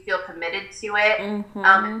emotion, you feel committed to it, and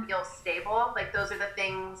feel stable. Like those are the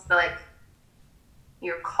things that like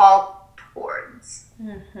you're called towards.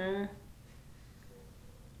 Yeah,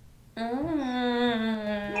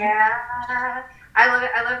 I love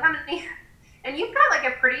it. I love how many, and you've got like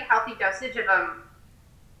a pretty healthy dosage of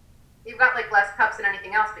You've got like less cups than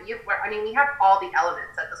anything else, but we have all the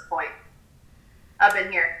elements at this point up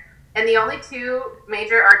in here. And the only two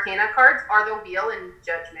major arcana cards are the Wheel and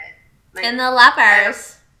Judgment. Like, and the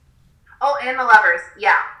Lovers. And the Lovers,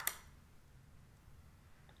 yeah.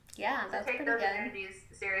 Yeah, that's take pretty those good. energies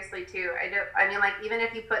seriously too. Like even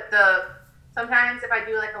if you put sometimes if I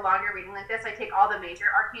do like a longer reading like this, I take all the major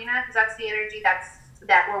arcana because that's the energy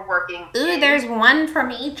that we're working. Ooh, there's one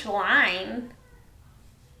from each line.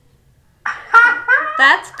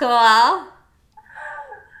 That's cool.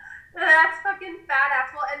 That's fucking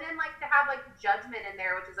badass. Well, and then like to have like Judgment in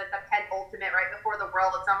there, which is like the penultimate right before the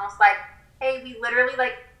world. It's almost like, hey, we literally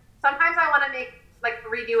like. Sometimes I want to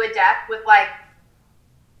redo a deck with like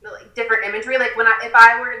different imagery. Like if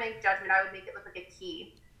I were to make Judgment, I would make it look like a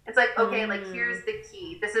key. It's like, okay, like here's the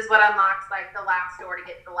key. This is what unlocks like the last door to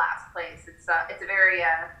get to the last place. It's a very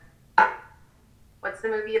what's the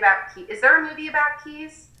movie about keys? Is there a movie about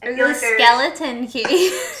keys? There's a skeleton key.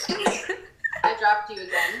 I dropped you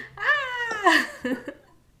again.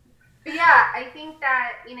 But yeah, I think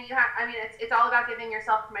that, it's all about giving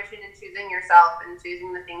yourself permission and choosing yourself and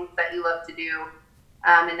choosing the things that you love to do,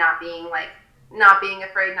 and not being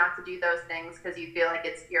afraid not to do those things because you feel like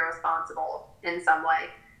it's irresponsible in some way.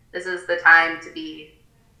 This is the time to be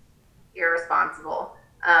irresponsible.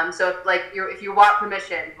 So if you want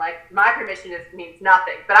permission, like my permission means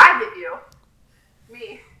nothing, but I give you,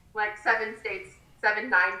 like 9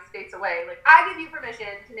 states away, like I give you permission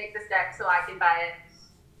to make this deck so I can buy it.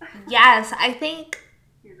 Yes, I think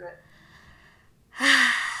use it.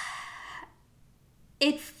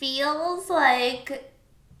 It feels like,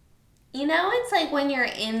 it's like when you're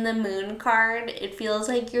in the moon card, it feels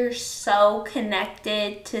like you're so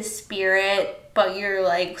connected to spirit, but you're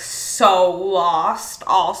like so lost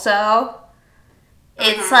also.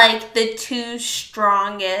 It's like the two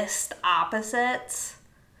strongest opposites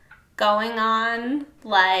going on,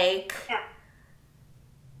 like... Yeah.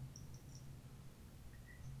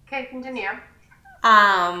 Okay, continue.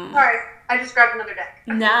 Sorry, I just grabbed another deck.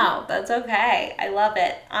 No, that's okay. I love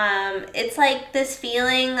it. It's like this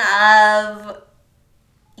feeling of,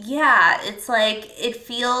 it's like, it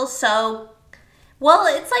feels so, well,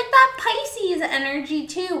 it's like that Pisces energy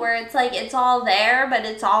too, where it's like, it's all there, but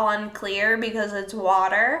it's all unclear because it's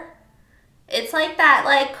water. It's like that,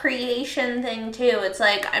 like, creation thing too. It's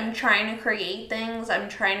like, I'm trying to create things. I'm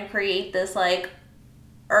trying to create this, like,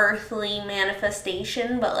 earthly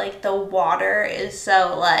manifestation, but like the water is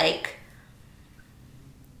so like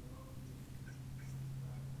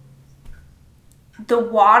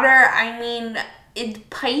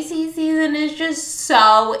Pisces season is just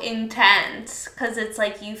so intense because it's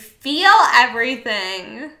like you feel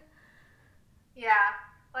everything. Yeah,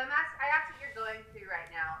 well, I asked what you're going through right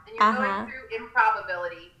now, and you're going through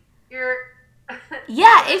improbability.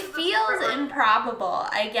 Yeah, it feels improbable,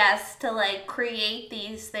 I guess, to like create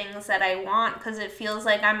these things that I want because it feels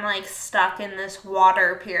like I'm like stuck in this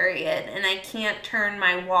water period and I can't turn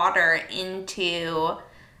my water into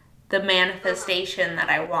the manifestation that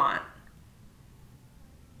I want.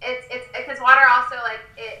 It's because water also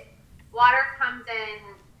water comes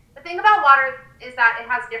in. The thing about water is that it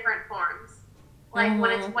has different forms. Like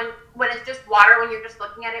when it's just water, when you're just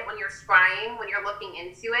looking at it, when you're scrying, when you're looking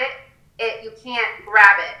into it. You can't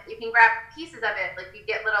grab it. You can grab pieces of it, like you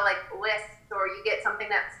get little like wisps, or you get something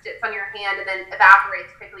that sits on your hand and then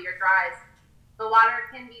evaporates quickly or dries. The water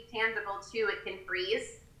can be tangible too. It can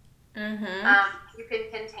freeze. You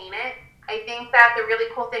can contain it. I think that the really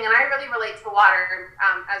cool thing, and I really relate to water,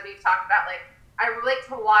 as we've talked about, like I relate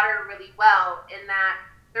to water really well in that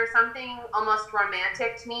there's something almost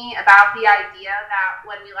romantic to me about the idea that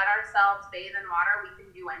when we let ourselves bathe in water, we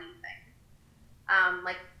can do anything.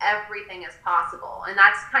 Like everything is possible, and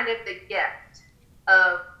that's kind of the gift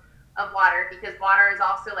of water, because water is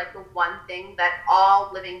also like the one thing that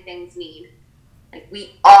all living things need. Like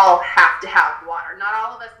we all have to have water. Not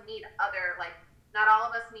all of us need not all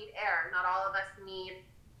of us need air. Not all of us need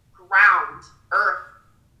ground, earth,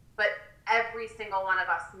 but every single one of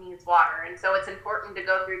us needs water. And so it's important to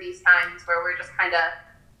go through these times where we're just kind of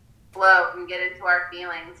float and get into our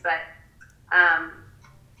feelings. But, and,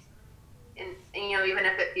 you know, even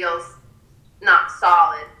if it feels not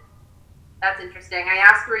solid, that's interesting. I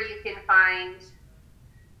asked where you can find,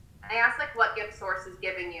 I asked like what gift source is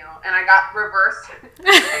giving you, and I got reversed,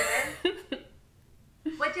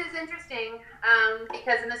 which is interesting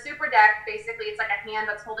because in the super deck, basically it's like a hand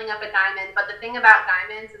that's holding up a diamond, but the thing about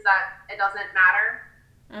diamonds is that it doesn't matter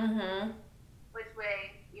which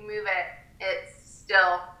way you move it, it's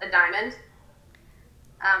still a diamond.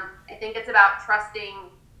 I think it's about trusting.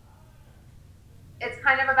 It's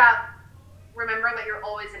kind of about remembering that you're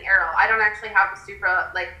always an arrow. I don't actually have the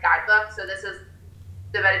super like guidebook, so this is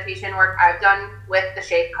the meditation work I've done with the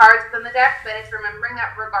shape cards within the deck, but it's remembering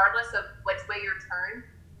that regardless of which way you're turned,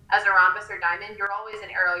 as a rhombus or diamond, you're always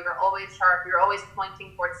an arrow, you're always sharp, you're always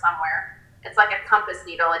pointing towards somewhere. It's like a compass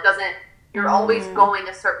needle. It doesn't, you're always going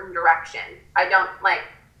a certain direction. I don't like,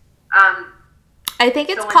 I think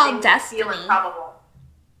it's called Destiny. Feel improbable.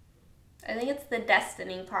 I think it's the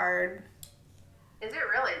Destiny card. Is it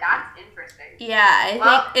really? That's interesting. Yeah, I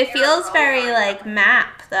think it feels very like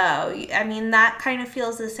map though. I mean, that kind of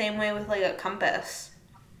feels the same way with like a compass.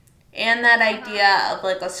 And that idea of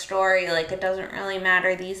like a story, like it doesn't really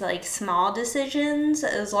matter these like small decisions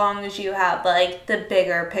as long as you have like the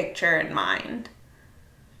bigger picture in mind.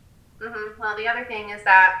 Well, the other thing is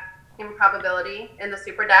that improbability in the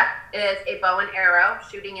super deck is a bow and arrow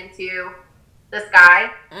shooting into the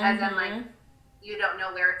sky, as in like you don't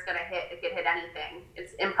know where it's gonna hit. It could hit anything.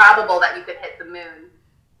 It's improbable that you could hit the moon.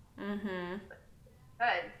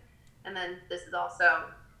 Good. And then this is also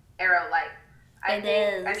arrow-like. I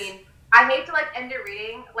mean, I hate to like end a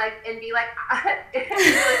reading like and be like,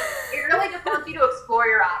 it really just wants you to explore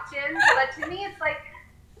your options. But to me, it's like,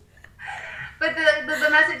 but the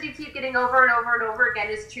message you keep getting over and over and over again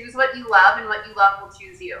is choose what you love, and what you love will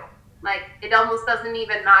choose you. Like it almost doesn't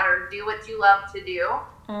even matter. Do what you love to do.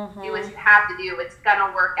 Do what you have to do. It's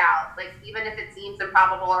gonna work out. Like even if it seems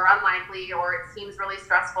improbable or unlikely, or it seems really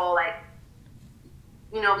stressful, like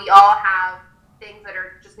you know, we all have things that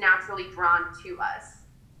are just naturally drawn to us.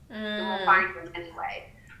 And we'll find them anyway.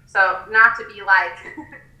 So not to be like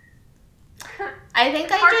I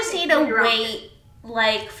think I just need to wait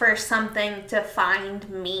like for something to find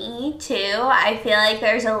me too. I feel like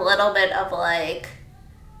there's a little bit of like,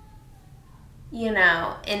 you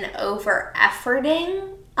know, an over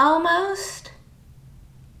efforting almost.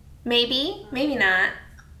 Maybe not.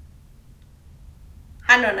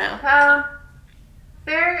 I don't know.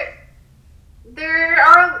 There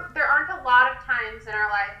aren't a lot of times in our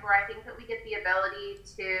life where I think that we get the ability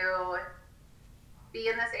to be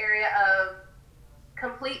in this area of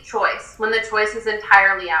complete choice when the choice is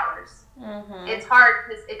entirely ours. It's hard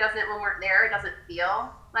because it doesn't, when we're there, it doesn't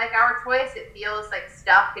feel like our choice. It feels like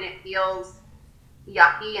stuck and it feels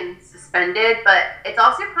yucky and suspended, but it's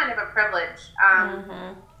also kind of a privilege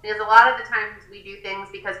because a lot of the times we do things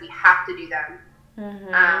because we have to do them.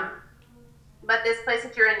 But this place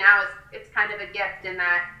that you're in now it's kind of a gift in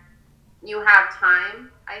that you have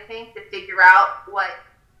time, I think, to figure out what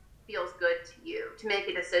feels good to you, to make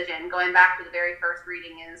a decision. Going back to the very first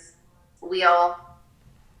reading is Wheel,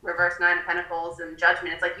 Reverse 9 of Pentacles, and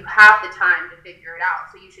Judgment. It's like you have the time to figure it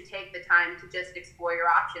out. So you should take the time to just explore your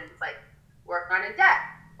options, like work on a deck,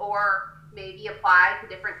 or maybe apply to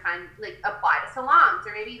different kinds, like apply to salons,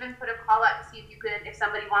 or maybe even put a call out to see if you could, if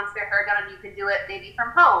somebody wants their hair done, you can do it maybe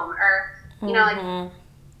from home, or you know, like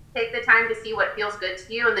take the time to see what feels good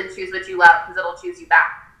to you and then choose what you love, because it'll choose you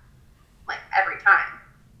back like every time.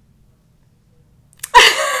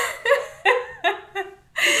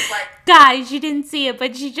 Like, guys, you didn't see it,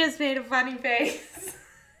 but she just made a funny face.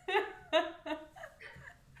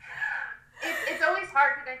 It's always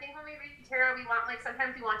hard because I think when we read tarot, we want, like,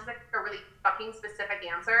 sometimes we want just like a really fucking specific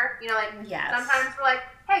answer. You know, like sometimes we're like,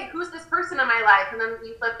 hey, who's this person in my life? And then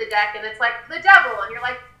you flip the deck and it's like the devil, and you're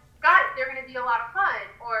like, God, they're going to be a lot of fun,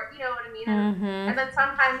 or you know what I mean? And then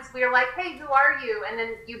sometimes we're like, hey, who are you? And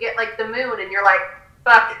then you get like the moon and you're like,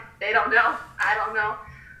 fuck, they don't know. I don't know.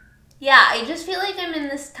 Yeah, I just feel like I'm in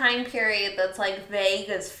this time period that's like vague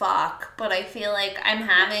as fuck, but I feel like I'm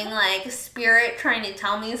having like spirit trying to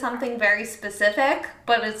tell me something very specific,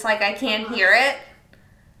 but it's like I can't hear it.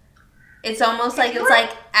 It's almost like it's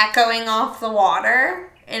like echoing off the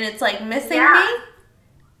water, and it's like missing me.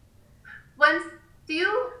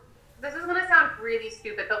 This is going to sound really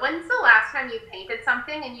stupid, but when's the last time you painted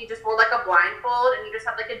something and you just wore like a blindfold and you just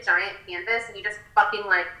have like a giant canvas and you just fucking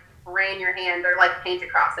like rain your hand or like paint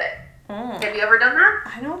across it? Have you ever done that?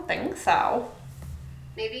 I don't think so.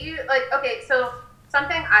 Maybe you like, okay, so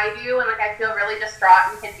something I do when like I feel really distraught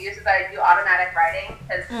and confused is I do automatic writing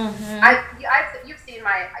because you've seen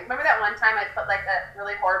my. I remember that one time I put like a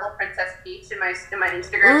really horrible Princess Peach in my Instagram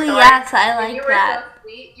story. Ooh, yes, I like that. You were so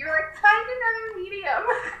sweet. You were like, find another medium.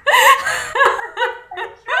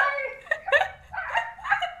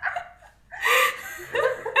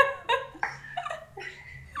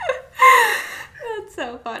 That's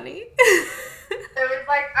so funny. It was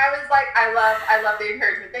like I love the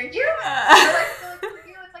encouragement. Thank you. I feel like for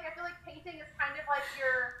you, it's like I feel like painting is kind of like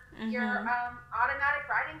your automatic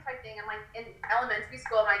writing type thing. And like in elementary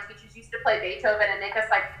school, my teachers used to play Beethoven and make us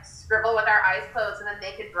like scribble with our eyes closed and then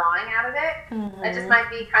make a drawing out of it. It just might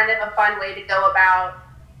be kind of a fun way to go about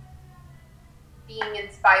being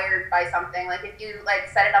inspired by something. Like if you like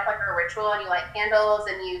set it up like a ritual and you light candles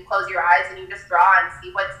and you close your eyes and you just draw and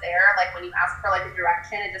see what's there, like when you ask for like a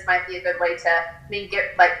direction, it just might be a good way to maybe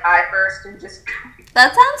get like eye first and just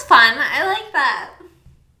that sounds fun. I like that.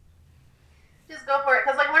 Just go for it,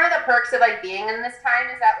 because like one of the perks of like being in this time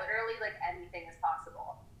is that literally like anything is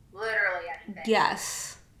possible. Literally anything.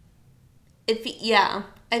 Yes.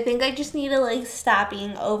 I think I just need to like stop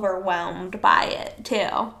being overwhelmed by it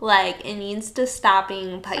too. Like it needs to stop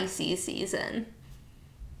being Pisces season.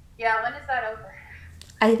 Yeah, when is that over?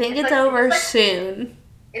 I think it's over soon.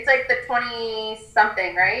 It's like the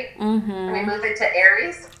 20-something, right? Mm-hmm. And we move into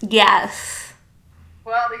Aries? Yes.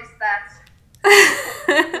 Well, at least that's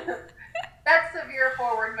that's severe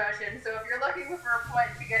forward motion. So if you're looking for a point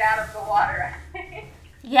to get out of the water,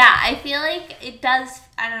 yeah, I feel like it does.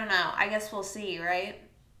 I don't know. I guess we'll see, right?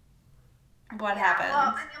 What happens?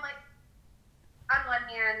 Well, I mean, like, on one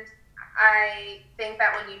hand, I think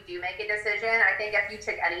that when you do make a decision, I think if you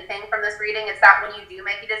took anything from this reading, it's that when you do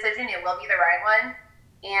make a decision, it will be the right one.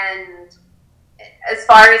 And as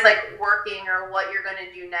far as, like, working or what you're going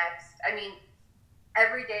to do next, I mean,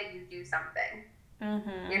 every day you do something.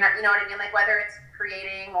 Mm-hmm. You're not, you know what I mean? Like, whether it's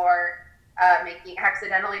creating or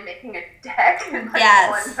accidentally making a deck. Like,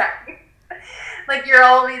 yes. One time. Like, you're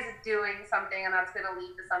always doing something, and that's going to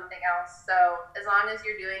lead to something else. So as long as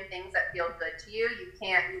you're doing things that feel good to you,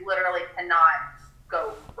 you literally cannot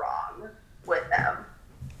go wrong with them.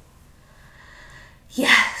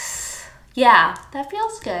 Yes. Yeah, that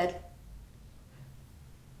feels good.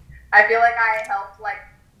 I feel like I helped, like,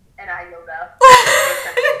 and I yoga.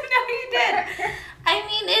 No, you did. I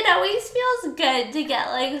mean, it always feels good to get,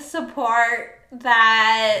 like, support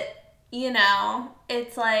that, you know,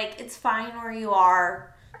 it's like, it's fine where you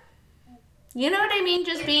are. You know what I mean?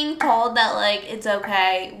 Just being told that, like, it's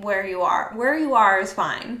okay where you are. Where you are is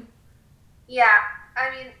fine. Yeah.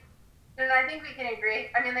 I mean, and I think we can agree.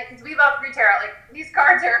 I mean, like, because we both read tarot. Like, these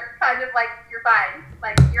cards are kind of like, you're fine.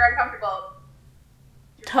 Like, you're uncomfortable.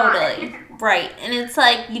 You're totally. Fine. Right. And it's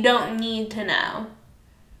like, you don't need to know.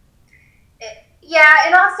 Yeah,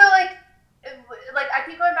 and also, like, I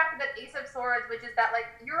keep going back to the Ace of Swords, which is that, like,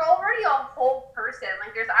 you're already a whole person.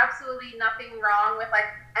 Like, there's absolutely nothing wrong with, like,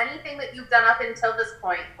 anything that you've done up until this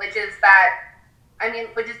point, which is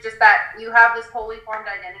just that you have this wholly formed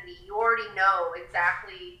identity. You already know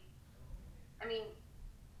exactly, I mean,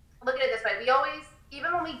 look at it this way. We always,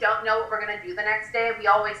 even when we don't know what we're going to do the next day, we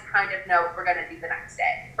always kind of know what we're going to do the next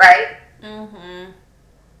day, right? Mm-hmm.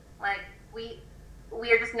 Like, we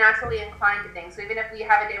are just naturally inclined to things. So even if we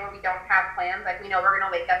have a day where we don't have plans, like we know we're going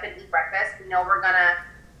to wake up and eat breakfast, we know we're going to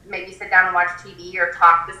maybe sit down and watch TV or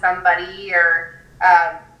talk to somebody or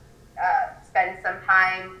spend some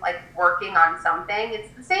time like working on something. It's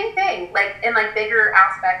the same thing, like in like bigger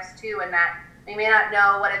aspects too, in that we may not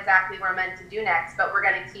know what exactly we're meant to do next, but we're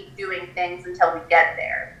going to keep doing things until we get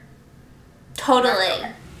there. Totally.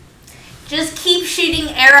 Just keep shooting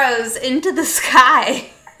arrows into the sky.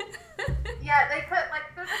 Yeah, they put, like,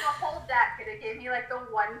 there's, like, a whole deck, and it gave me, like, the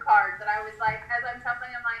one card that I was, like, as I'm shuffling,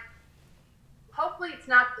 I'm like, hopefully it's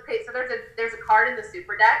not, okay, so there's a card in the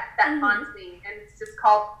super deck that haunts me, and it's just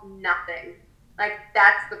called Nothing. Like,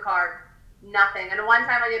 that's the card. Nothing. And one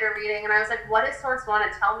time I did a reading, and I was like, what does Source want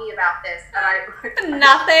to tell me about this? And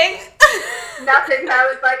Nothing. Nothing. And I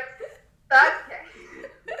was like, okay.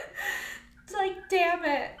 It's like, damn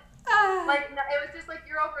it. Like, no, it was just like,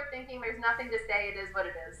 you're overthinking, there's nothing to say, it is what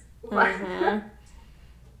it is. Mm-hmm.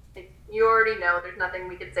 You already know there's nothing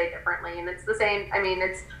we could say differently, and it's the same. I mean,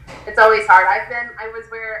 it's always hard. I was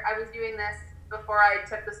doing this before I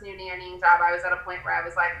took this new nannying job. I was at a point where I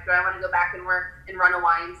was like, do I want to go back and work and run a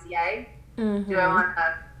YMCA? Mm-hmm. Do I want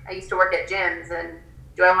to? I used to work at gyms, and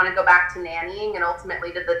do I want to go back to nannying? And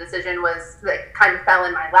ultimately, the decision was like kind of fell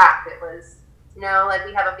in my lap. It was no, like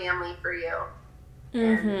we have a family for you.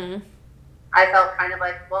 Mm-hmm. I felt kind of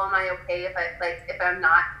like, well, am I okay if I'm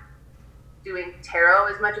not doing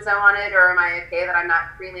tarot as much as I wanted, or am I okay that I'm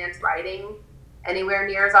not freelance writing anywhere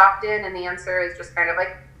near as often? And the answer is just kind of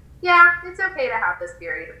like, yeah, it's okay to have this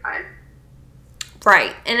period of time.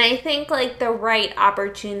 Right. And I think, like, the right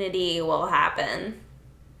opportunity will happen.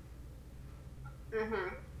 Mm-hmm.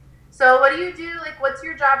 So what do you do? Like, what's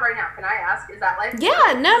your job right now? Can I ask? Is that like...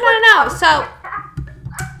 Yeah, no. So,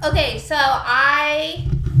 okay, so right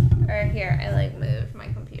here, I, like, moved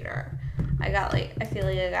my computer. I feel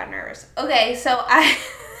like I got nervous. Okay, so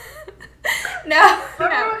No.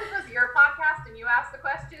 This was your podcast and you asked the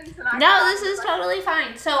questions and this is totally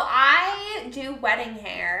fine. So I do wedding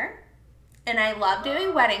hair. And I love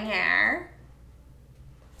doing wedding hair.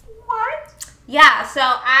 What? Yeah, so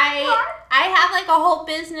I have like a whole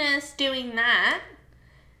business doing that.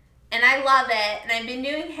 And I love it. And I've been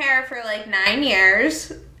doing hair for like 9 years.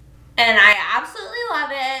 And I absolutely love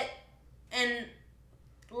it. And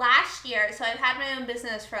last year, so I've had my own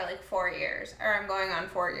business for like 4 years. Or I'm going on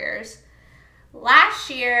 4 years.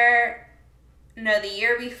 The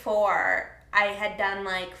year before, I had done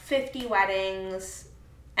like 50 weddings.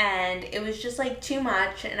 And it was just, like, too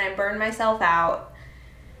much, and I burned myself out,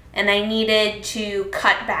 and I needed to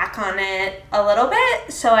cut back on it a little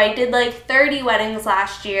bit, so I did, like, 30 weddings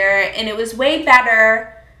last year, and it was way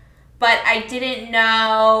better, but I didn't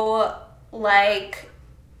know, like,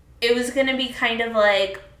 it was gonna be kind of,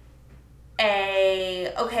 like,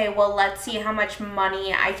 okay, well, let's see how much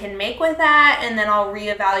money I can make with that, and then I'll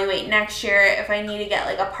reevaluate next year if I need to get,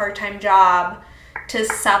 like, a part-time job to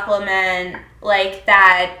supplement, like,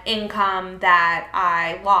 that income that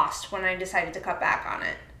I lost when I decided to cut back on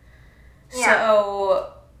it. Yeah.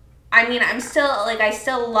 So, I mean, I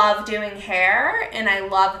still love doing hair, and I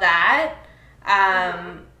love that.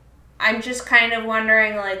 I'm just kind of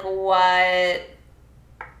wondering, like, what...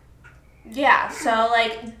 Yeah, so,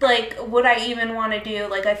 like, would I even want to do,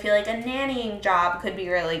 like, I feel like a nannying job could be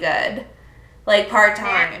really good. Like,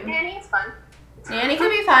 part-time. Nannying's fun. Nanny can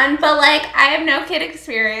be fun, but, like, I have no kid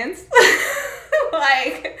experience.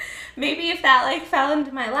 Like, maybe if that, like, fell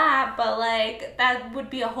into my lap, but, like, that would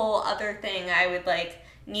be a whole other thing I would, like,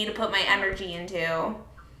 need to put my energy into.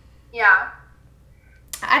 Yeah.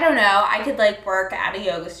 I don't know. I could, like, work at a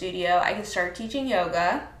yoga studio. I could start teaching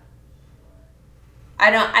yoga. I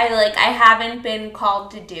haven't been called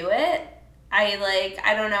to do it. I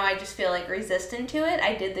don't know. I just feel, like, resistant to it.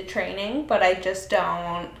 I did the training, but I just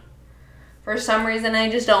don't... For some reason, I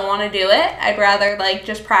just don't want to do it. I'd rather, like,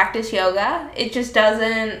 just practice yoga. It just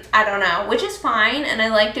doesn't, I don't know, which is fine, and I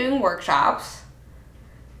like doing workshops.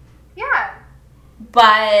 Yeah.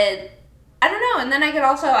 But, I don't know, and then I could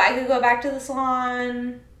go back to the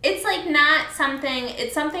salon. It's, like,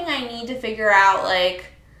 it's something I need to figure out, like,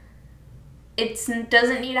 it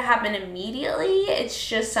doesn't need to happen immediately. It's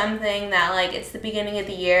just something that, like, it's the beginning of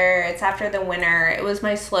the year. It's after the winter. It was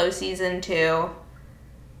my slow season, too.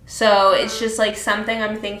 So it's just, like, something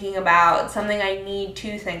I'm thinking about, something I need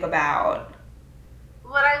to think about.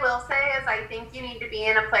 What I will say is I think you need to be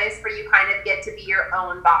in a place where you kind of get to be your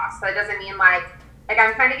own boss. That doesn't mean, like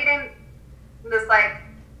I'm kind of getting this, like,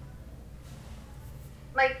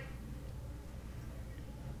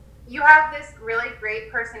 you have this really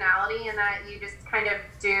great personality in that you just kind of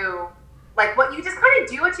do, like,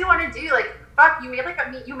 you want to do. Like, fuck, you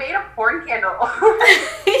made a porn candle.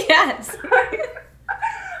 Yes.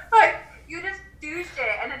 Like, you just do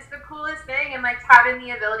shit, and it's the coolest thing, and, like, having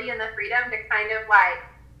the ability and the freedom to kind of, like,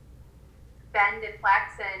 bend and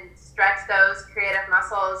flex and stretch those creative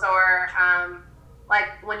muscles, or,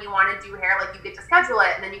 like, when you want to do hair, like, you get to schedule it,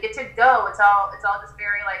 and then you get to go. It's all just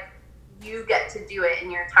very, like, you get to do it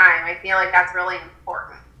in your time. I feel like that's really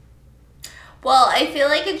important. Well, I feel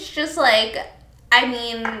like it's just, like, I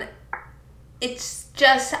mean, it's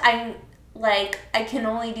just, I can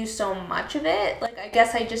only do so much of it. Like, I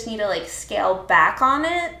guess I just need to, like, scale back on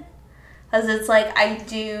it. Because it's, like, I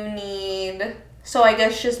do need... So I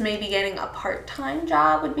guess just maybe getting a part-time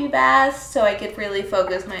job would be best. So I could really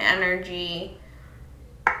focus my energy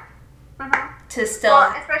to still...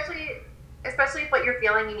 Well, especially if what you're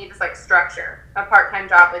feeling, you need just, like, structure. A part-time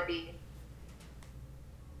job would be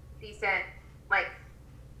decent. Like...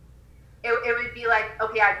 It would be like,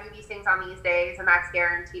 okay, I do these things on these days, and that's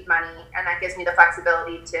guaranteed money, and that gives me the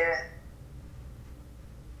flexibility to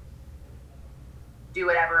do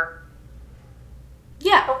whatever.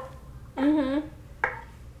 Yeah. Oh. Mm-hmm.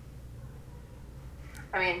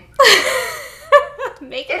 I mean...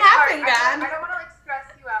 Make it happen, God. I don't want to, like, stress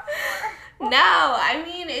you out more. No, I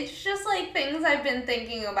mean, it's just, like, things I've been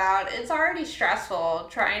thinking about. It's already stressful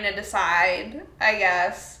trying to decide, I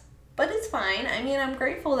guess. But it's fine. I mean, I'm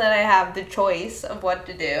grateful that I have the choice of what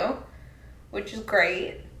to do, which is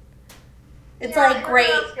great. It's like great.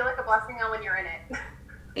 It does feel like a blessing when you're in it.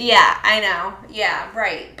 Yeah, I know. Yeah,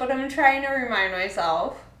 right. But I'm trying to remind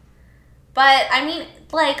myself. But, I mean,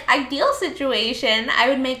 like, ideal situation, I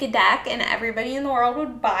would make a deck and everybody in the world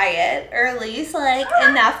would buy it. Or at least, like,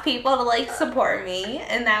 enough people to, like, support me.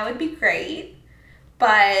 And that would be great.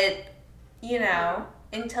 But, you know,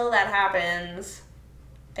 until that happens,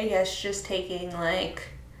 I guess just taking, like,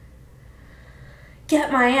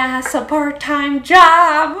 get my ass a part-time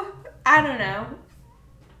job. I don't know.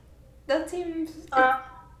 That seems...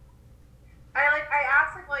 I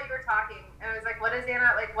asked, like, while you were talking, and I was like, what does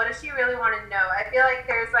Anna, like, what does she really want to know? I feel like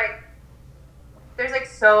there's, like,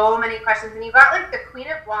 so many questions, and you got, like, the Queen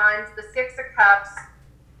of Wands, the Six of Cups,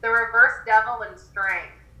 the Reverse Devil, and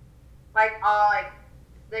Strength. Like, all,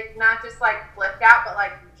 like, not just, like, flipped out, but,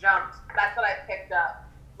 like, jumped. That's what I picked up,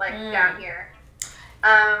 like, down here.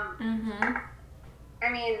 I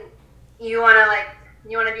mean, you want to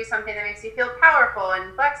do something that makes you feel powerful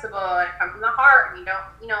and flexible, and it comes from the heart, and you don't,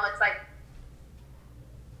 you know, it's like,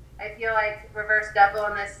 I feel like Reverse Devil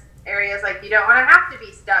in this area is like, you don't want to have to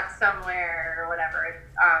be stuck somewhere or whatever.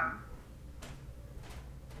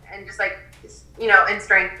 And just like, you know, and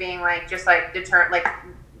Strength being like, just like like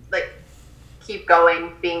keep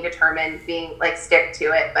going, being determined, being like, stick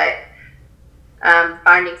to it. But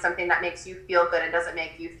finding something that makes you feel good and doesn't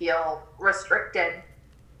make you feel restricted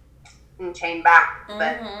and chained back.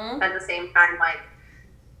 But at the same time, like,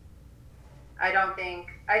 I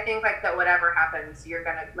think like that whatever happens, you're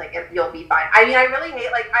gonna, like, you'll be fine. I mean, I really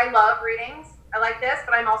hate, like, I love readings. I like this,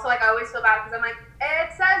 but I'm also like, I always feel bad because I'm like,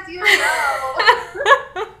 it says you know.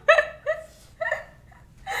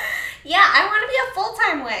 Yeah, I want to be a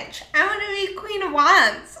full-time witch. I want to be Queen of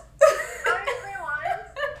Wands. I want to be Queen of Wands,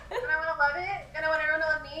 and I want to love it, and I want everyone to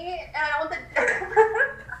love me, and I want the...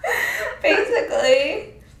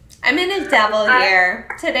 Basically. I'm in a devil year.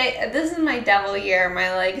 Today, this is my devil year,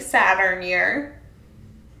 my, like, Saturn year.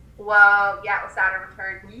 Well, yeah, Saturn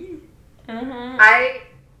return.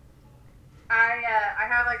 I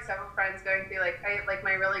have, like, several friends going through, like,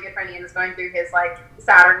 my really good friend Ian is going through his, like,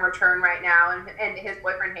 Saturn return right now, and his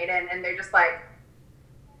boyfriend Hayden, and they're just like,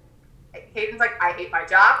 Hayden's like, I hate my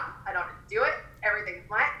job, I don't do it, everything's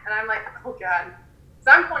blank, and I'm like, oh god.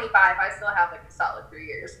 So I'm 25, I still have, like, a solid 3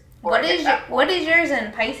 years. What is yours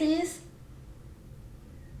in, Pisces?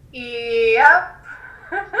 Yep.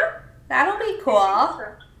 That'll be cool.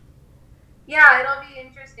 Yeah, it'll be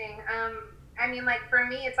interesting. I mean, like, for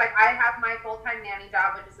me, it's like I have my full-time nanny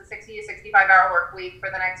job, which is a 60 to 65-hour work week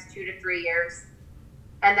for the next 2 to 3 years.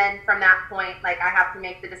 And then from that point, like, I have to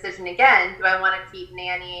make the decision again. Do I want to keep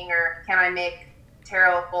nannying, or can I make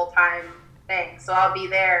tarot a full-time thing? So I'll be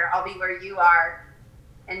there. I'll be where you are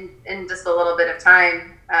in just a little bit of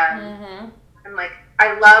time. And, like,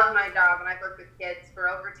 I love my job, and I've worked with kids for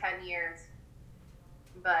over 10 years.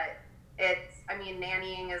 But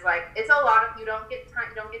nannying is, like, it's a lot of, you don't get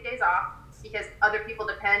days off because other people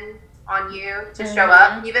depend on you to show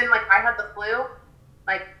up. Even, like, I had the flu,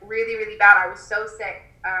 like, really, really bad. I was so sick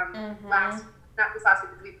not this last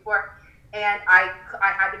week, but the week before. And I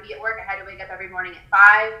had to be at work. I had to wake up every morning at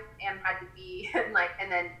 5 and had to be, and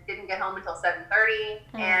then didn't get home until 7:30.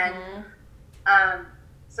 And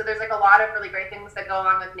so there's, like, a lot of really great things that go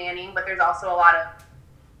along with nannying, but there's also a lot of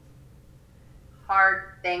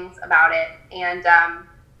hard things about it. And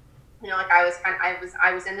you know, like, I was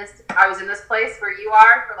in this place where you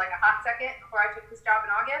are for, like, a hot second before I took this job in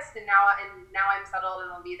August, and now I'm settled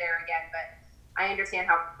and I'll be there again. But I understand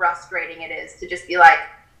how frustrating it is to just be like,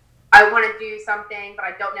 I want to do something, but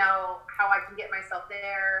I don't know how I can get myself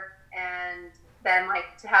there, and then,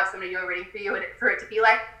 like, to have somebody do a reading for you and for it to be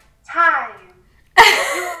like, time. You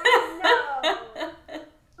already know.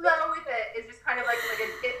 Flow with it is just kind of like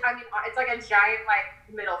it's like a giant, like,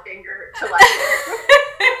 middle finger to life.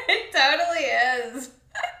 It totally is.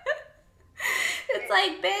 It's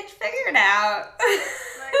like, bitch, figure it out.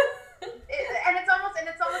 And it's almost like,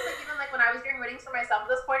 even like when I was doing readings for myself at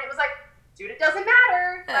this point, it was like, dude, it doesn't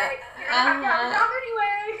matter. Like, you're gonna have to have a job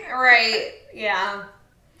anyway. Right. Yeah.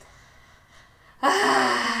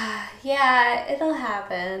 Yeah, it'll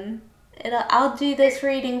happen. I'll do this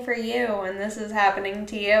reading for you when this is happening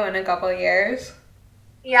to you in a couple years.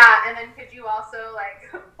 Yeah, and then could you also,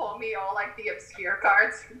 like, pull me all, like, the obscure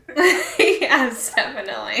cards? Yes,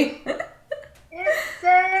 definitely. It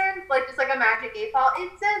says, like, just like a magic 8-ball,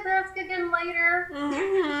 it says ask again later.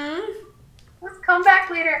 Let's come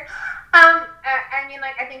back later. I mean,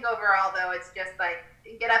 like, I think overall, though, it's just, like,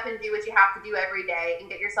 get up and do what you have to do every day and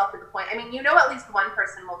get yourself to the point. I mean, you know, at least one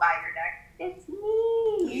person will buy your deck. It's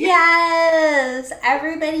me. Yes,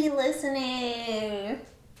 everybody listening.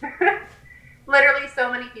 Literally,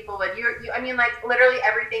 so many people would. I mean, like, literally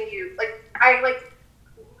everything you, like,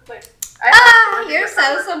 you're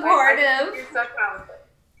so supportive. You're so talented.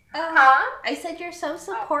 I said you're so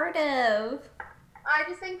supportive. I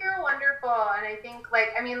just think you're wonderful, and I think,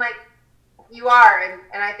 you are,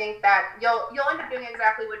 and I think that you'll end up doing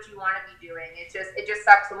exactly what you want to be doing. It just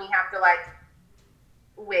sucks when we have to, like,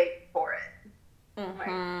 wait for it.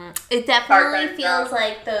 Mm-hmm. It definitely feels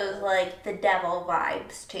like those, like, the devil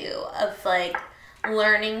vibes, too, of, like,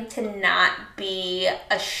 learning to not be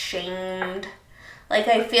ashamed. Like,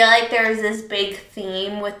 I feel like there's this big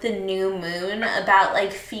theme with the new moon about,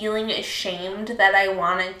 like, feeling ashamed that I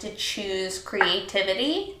wanted to choose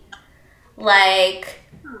creativity. Like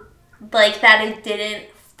that it didn't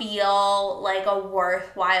feel like a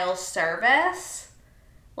worthwhile service.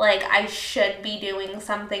 Like, I should be doing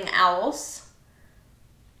something else.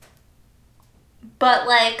 But,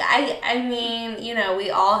 like, I mean, you know, we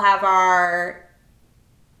all have our...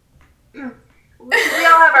 We all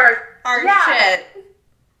have our shit.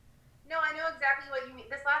 No, I know exactly what you mean.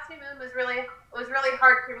 This last new moon was really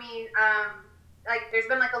hard for me. Like, there's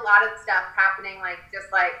been, like, a lot of stuff happening, like,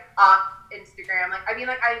 just, like, off Instagram. Like, I mean,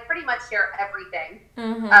 like, I pretty much share everything,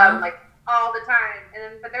 like, all the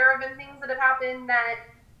time. But there have been things that have happened that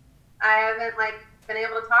I haven't, like, been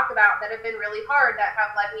able to talk about that have been really hard, that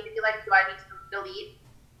have led me to be like, do I need to delete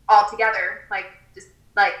altogether? Like, just,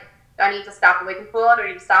 like, do I need to stop Awaken Fool? Do I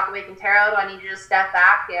need to stop Awaken Tarot? Do I need to just step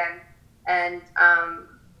back and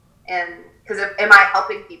because am I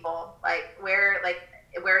helping people? Like, where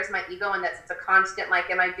is my ego in this? It's a constant, like,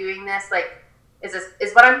 am I doing this? Like, is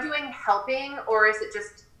what I'm doing helping, or is it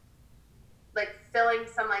just, like, filling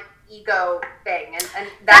some, like, ego thing? And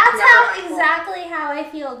that's exactly how I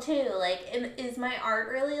feel too. Like, is my art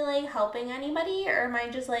really, like, helping anybody, or am I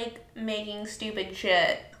just, like, making stupid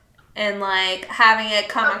shit and, like, having it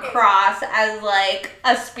come across as, like,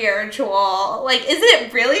 a spiritual, like, is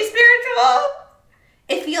it really spiritual?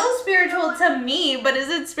 It feels spiritual to me, but is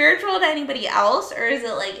it spiritual to anybody else, or is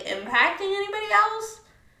it, like, impacting anybody else?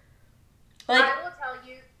 Like, I will tell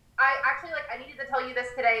you, I needed to tell you this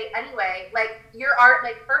today anyway. Like, your art,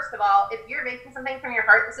 like, first of all, if you're making something from your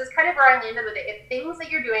heart, this is kind of where I landed with it. If things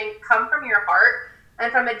that you're doing come from your heart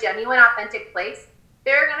and from a genuine, authentic place,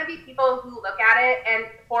 there are going to be people who look at it and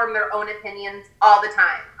form their own opinions all the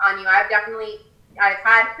time on you. I've had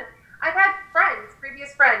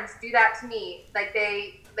previous friends do that to me. Like,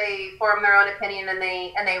 they form their own opinion and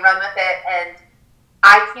they run with it, and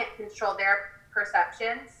I can't control their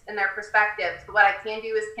perceptions and their perspectives. But what I can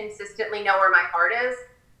do is consistently know where my heart is.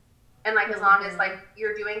 And, like, as long as, like,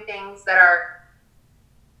 you're doing things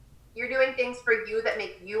for you that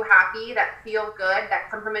make you happy, that feel good, that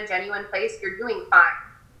come from a genuine place, you're doing fine.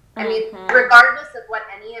 I mean, regardless of what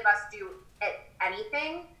any of us do at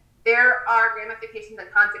anything, there are ramifications and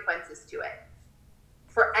consequences to it.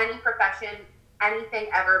 For any profession, anything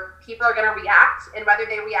ever, people are going to react, and whether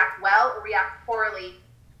they react well or react poorly,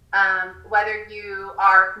 whether you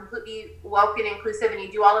are completely woke and inclusive and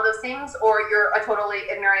you do all of those things, or you're a totally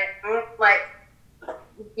ignorant, like,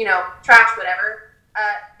 you know, trash, whatever,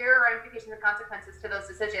 there are ramifications and consequences to those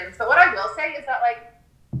decisions. But what I will say is that, like,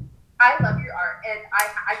 I love your art, and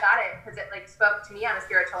I got it because it, like, spoke to me on a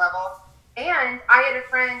spiritual level. And I had a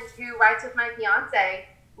friend who writes with my fiance,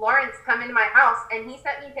 Lawrence, come into my house, and he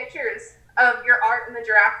sent me pictures of your art and the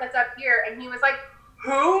giraffe that's up here, and he was like,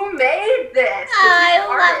 who made this? I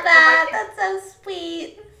love that. Like, that's so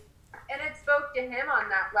sweet. And it spoke to him on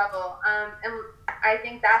that level. And I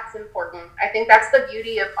think that's important. I think that's the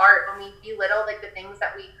beauty of art. When we belittle, like, the things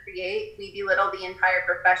that we create, we belittle the entire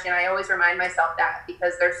profession. I always remind myself that,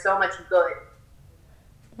 because there's so much good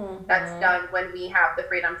that's done when we have the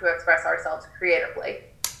freedom to express ourselves creatively.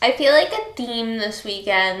 I feel like a theme this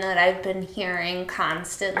weekend that I've been hearing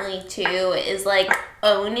constantly too is, like,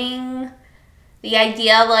 owning the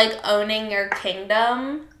idea of, like, owning your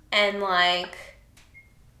kingdom, and, like,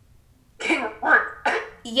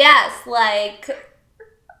 yes, like,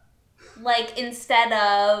 instead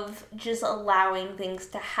of just allowing things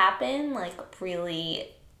to happen, like,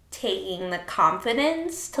 really taking the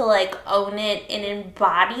confidence to, like, own it and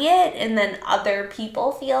embody it, and then other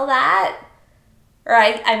people feel that,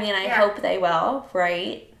 right? I mean, I hope they will,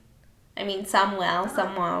 right? I mean, some will,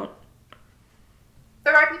 some won't.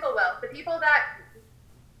 The right people will. The people that,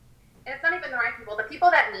 and it's not even the right people, the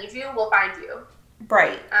people that need you will find you.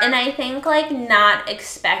 Right. And I think, like, not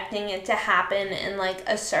expecting it to happen in, like,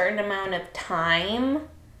 a certain amount of time.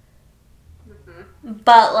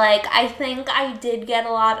 But, like, I think I did get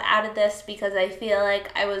a lot out of this, because I feel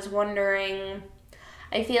like I was wondering,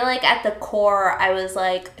 I feel like at the core, I was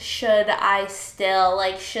like, should that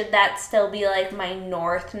still be like my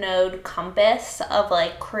North Node compass of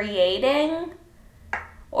like creating?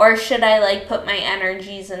 Or should I like put my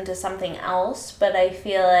energies into something else? But I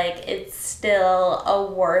feel like it's still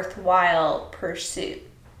a worthwhile pursuit.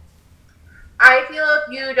 I feel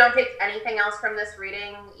if you don't take anything else from this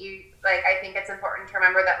reading, I think it's important to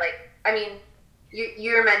remember that,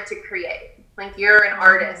 you're meant to create. Like, you're an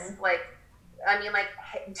artist.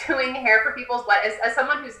 Doing hair for people's weddings, as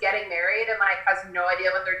someone who's getting married and, has no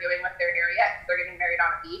idea what they're doing with their hair yet, they're getting married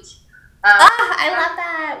on a beach. I love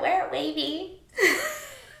that. Wear it wavy.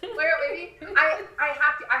 Wear it wavy. I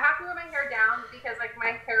have to wear my hair down because,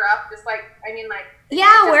 my hair up, just,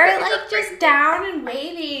 yeah, wear it, just down and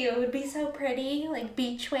wavy. It would be so pretty. Like,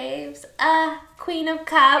 beach waves. Queen of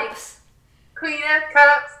Cups. Queen of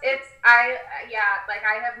Cups. I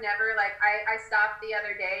have never, I stopped the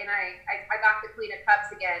other day and I got the Queen of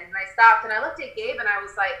Cups again. And I stopped and I looked at Gabe and I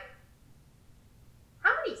was like,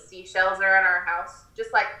 how many seashells are in our house? Just,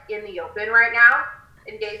 in the open right now?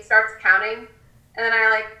 And Gabe starts counting. And then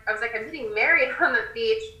I was like, I'm getting married on the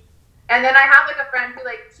beach. And then I have, a friend who,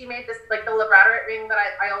 she made this, the labradorite ring that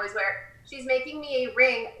I always wear. She's making me a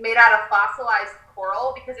ring made out of fossilized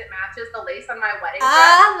coral because it matches the lace on my wedding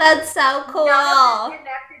dress. That's so cool. None of it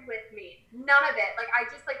connected with me. None of it. I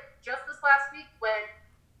just this last week went,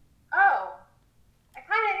 oh, I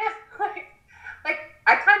kind of am,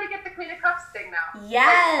 I kind of get the Queen of Cups thing now.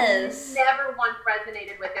 Yes. Never once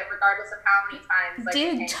resonated with it, regardless of how many times.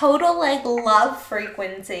 Dude, total, love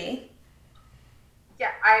frequency.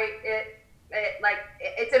 Yeah,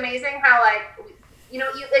 it's amazing how,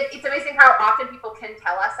 it's amazing how often people can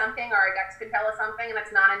tell us something, or our decks can tell us something, and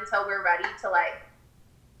it's not until we're ready to,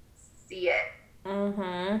 see it.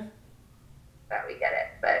 Mm-hmm. That we get it.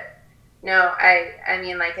 But, no, I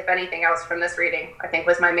mean, if anything else from this reading, I think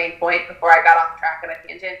was my main point before I got off track on a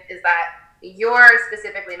tangent, is that you're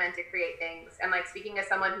specifically meant to create things. And, speaking as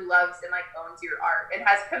someone who loves and, owns your art and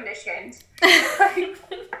has commissioned,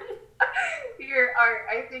 your art,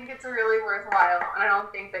 I think it's really worthwhile. And I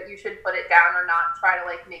don't think that you should put it down or not try to,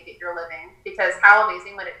 make it your living. Because how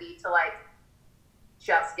amazing would it be to,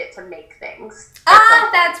 just get to make things?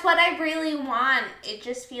 That's what I really want. It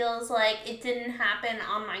just feels like it didn't happen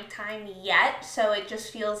on my time yet, so it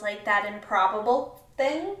just feels like that improbable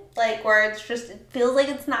thing, where it feels like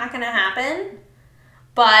it's not gonna happen.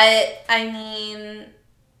 But I mean,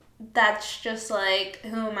 that's just who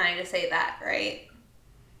am I to say that, right?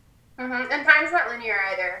 Mm-hmm. And time's not linear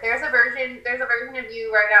either. There's a version of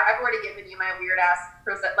you right now. I've already given you my weird ass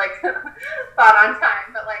thought on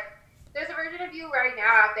time, but there's a version of you right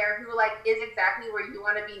now out there who is exactly where you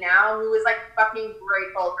want to be now, who is fucking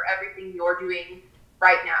grateful for everything you're doing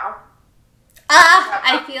right now.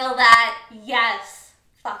 I feel that. Yes.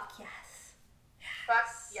 Fuck yes. Fuck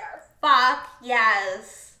yes. Fuck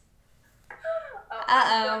yes.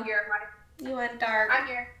 Uh-oh. You went dark. I'm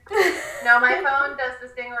here. No, my phone does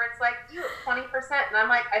this thing where it's you have 20%, and I'm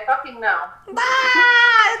like, I fucking know.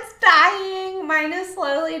 It's dying. Mine is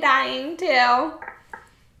slowly dying too.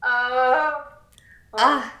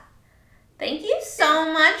 Thank you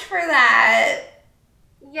so much for that.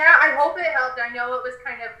 Yeah, I hope it helped. I know it was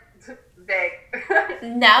kind of big.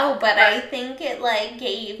 No, but I think it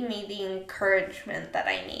gave me the encouragement that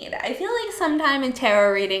I need. I feel like sometimes a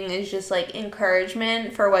tarot reading is just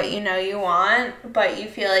encouragement for what you know you want, but you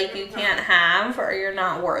feel like you can't have or you're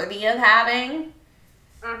not worthy of having.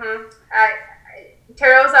 Mm-hmm.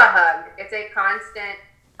 Tarot's a hug. It's a constant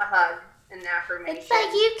hug and affirmation. It's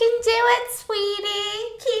you can do it,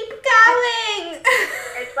 sweetie. Keep going.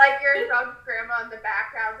 It's your drunk grandma in the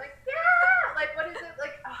background, yeah. What is it?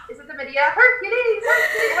 Is it the Medea? Hercules.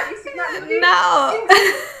 Have you seen that movie? No.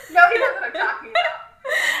 Nobody knows what I'm talking about.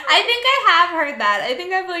 I think I have heard that. I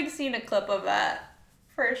think I've seen a clip of that.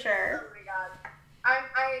 For sure. Oh my god.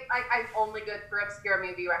 I'm only good for obscure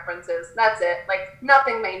movie references. That's it.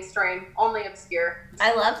 Nothing mainstream. Only obscure.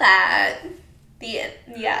 I love that.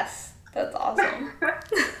 Yes. That's awesome.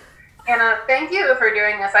 Anna, thank you for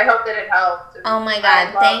doing this. I hope that it helped. Oh my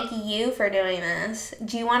god, thank you for doing this.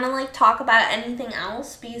 Do you want to talk about anything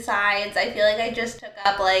else besides, I feel I just took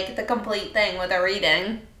up the complete thing with a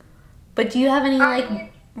reading. But do you have any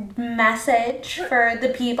message for the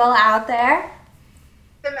people out there?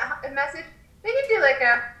 The message? We can do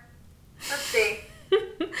let's see.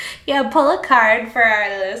 Yeah, pull a card for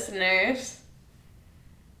our listeners.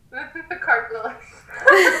 The card for the listeners.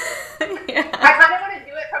 Yeah. I kind of want to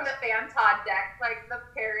do it from the Fan Todd deck, the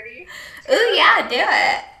parody. Ooh, yeah, do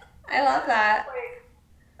it. I love that.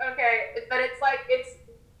 Okay, but it's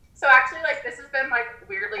So actually, like, this has been, like,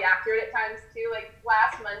 weirdly accurate at times, too. Like,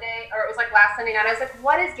 last Monday, or it was, like, last Sunday night, I was like,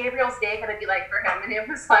 what is Gabriel's day going to be like for him? And it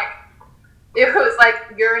was, like,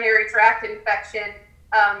 urinary tract infection,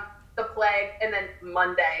 the plague, and then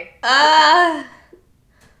Monday. I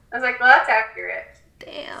was like, well, that's accurate.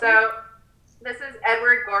 Damn. So, this is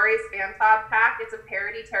Edward Gorey's Phantom Pack. It's a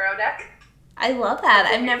parody tarot deck. I love that.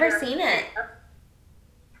 I've never seen it.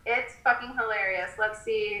 It's fucking hilarious. Let's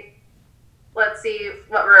see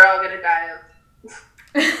what we're all gonna die of.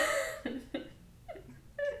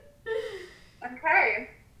 Okay.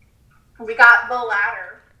 We got the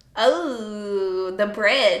ladder. Oh, the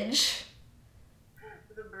bridge.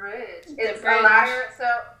 The bridge. It's a ladder, so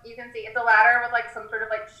you can see it's a ladder with like some sort of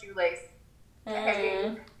like shoelace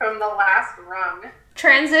hanging from the last rung.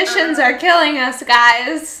 Transitions are killing us,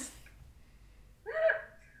 guys.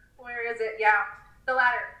 Where is it? Yeah. The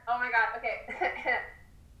ladder. Oh my god. Okay.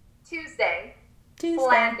 Tuesday.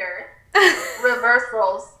 Slander.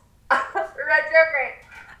 Reversals. Retrograde.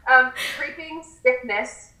 Creeping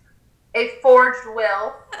sickness. A forged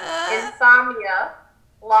will. Insomnia.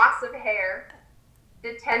 Loss of hair.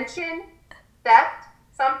 Detention. Theft.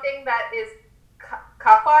 Something that is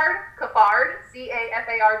Cafard.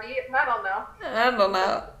 C-A-F-A-R-D. I don't know.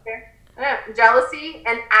 Okay. Jealousy.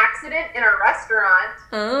 An accident in a restaurant.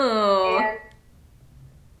 Oh. And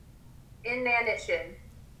inanition.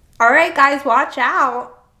 All right, guys, watch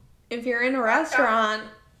out if you're in a restaurant.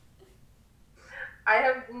 I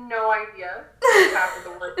have no idea what half of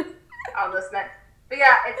the words on this meant. But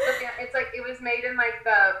yeah, it's like it was made in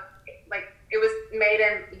it was made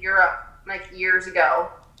in Europe like years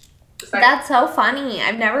ago. Like, that's so funny.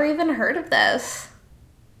 I've never even heard of this.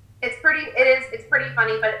 It's pretty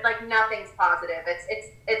funny, but like nothing's positive.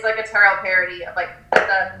 It's like a tarot parody of like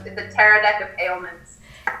the tarot deck of ailments.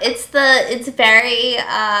 It's very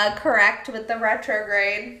correct with the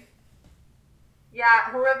retrograde.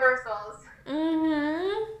 Yeah, reversals.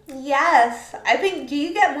 Yes. I think, do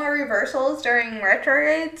you get more reversals during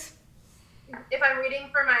retrogrades? If I'm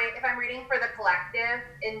reading for the collective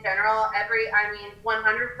in general,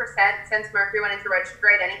 100% since Mercury went into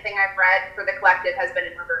retrograde, anything I've read for the collective has been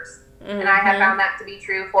in reverse. And I have found that to be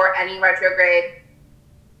true for any retrograde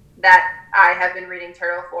that I have been reading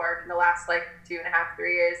tarot for in the last 2.5,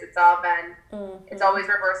 3 years. It's all been, it's always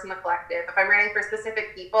reversed in the collective. If I'm reading for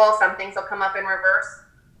specific people, some things will come up in reverse.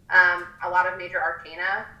 A lot of major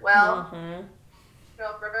arcana will show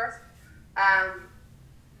up reverse.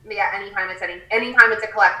 But yeah, anytime it's a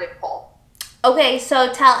collective pull. Okay,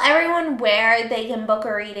 so tell everyone where they can book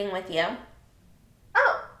a reading with you.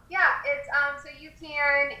 Oh, yeah, it's so you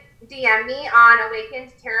can DM me on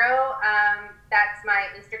Awakened Tarot. That's my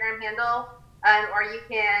Instagram handle, or you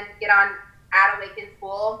can get on @Awakened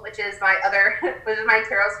Fool, which is my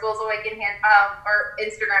Tarot School's Awakened or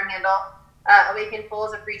Instagram handle. Awakened Fool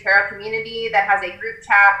is a free tarot community that has a group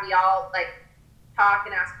chat. We all talk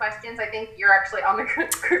and ask questions. I think you're actually on the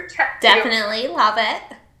group chat too. Definitely love it.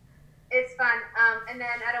 It's fun. And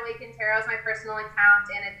then @Awakened Tarot is my personal account,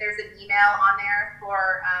 and if there's an email on there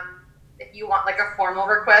for if you want a formal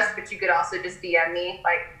request, but you could also just DM me.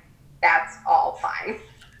 That's all fine.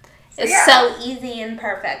 It's so easy and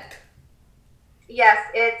perfect. Yes,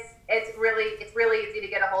 it's really easy to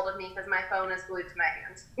get a hold of me because my phone is glued to my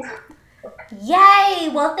hand. Yay!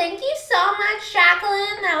 Well, thank you so much,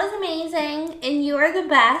 Jacqueline. That was amazing, and you are the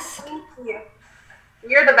best. Thank you.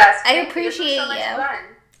 You're the best. I appreciate so much you.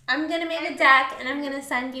 Fun. I'm gonna make a deck, and I'm gonna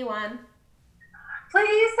send you one.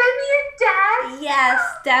 Please send me a deck. Yes,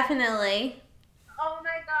 definitely. Oh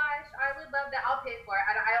my gosh, I would love that. I'll pay for it.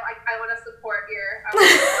 I want to support your. I want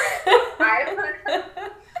to support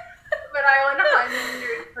it. But I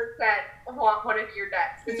 100% want one of your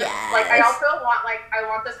decks. And yes. I also want I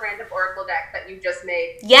want this random oracle deck that you just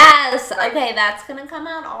made. Yes. Okay, that's gonna come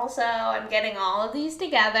out also. I'm getting all of these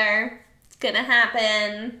together. It's gonna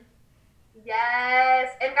happen.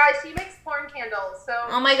 Yes. And guys, she makes porn candles. So.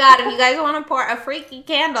 Oh my god! If you guys want to pour a freaky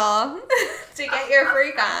candle to get your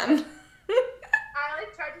freak on. I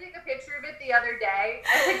tried to take a picture of it the other day.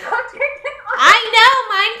 I know,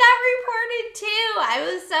 mine got reported too. I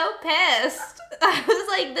was so pissed. I was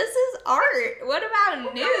like, this is art. What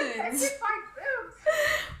about nudes?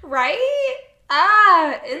 Right?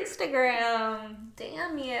 Instagram.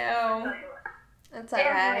 Damn you. That's okay.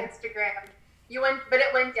 Damn Instagram. But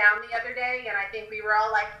it went down the other day, and I think we were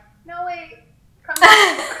all like, no, wait. Come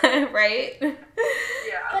back. Right?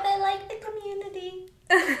 Yeah. But I like the community.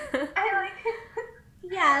 I like it.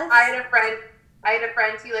 Yes. I had a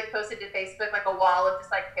friend who posted to Facebook a wall of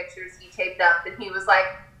just pictures he taped up, and he was like,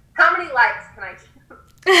 "How many likes can I give?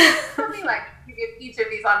 How many likes can you give each of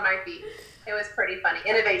these on my feed?" It was pretty funny.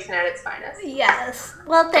 Innovation at its finest. Yes.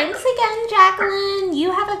 Well, thanks again, Jacqueline.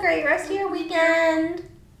 You have a great rest of your weekend.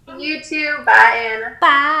 You too. Bye, Anna.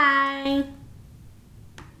 Bye.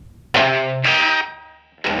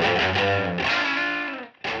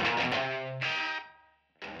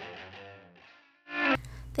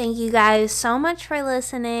 Thank you guys so much for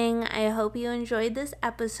listening. I hope you enjoyed this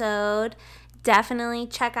episode. Definitely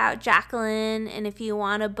check out Jacqueline, and if you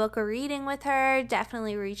want to book a reading with her,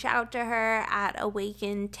 definitely reach out to her at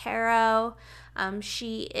Awaken Tarot.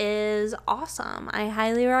 She is awesome. I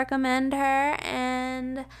highly recommend her,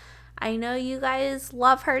 and I know you guys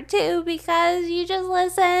love her too because you just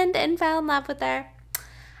listened and fell in love with her.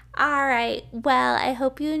 Alright, well, I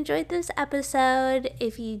hope you enjoyed this episode.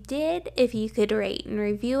 If you did, if you could rate and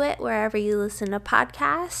review it wherever you listen to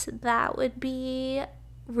podcasts, that would be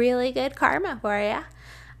really good karma for you.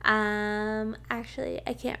 Actually,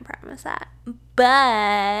 I can't promise that,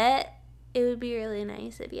 but it would be really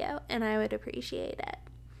nice of you, and I would appreciate it.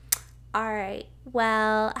 Alright,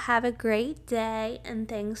 well, have a great day, and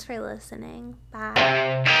thanks for listening.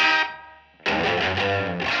 Bye.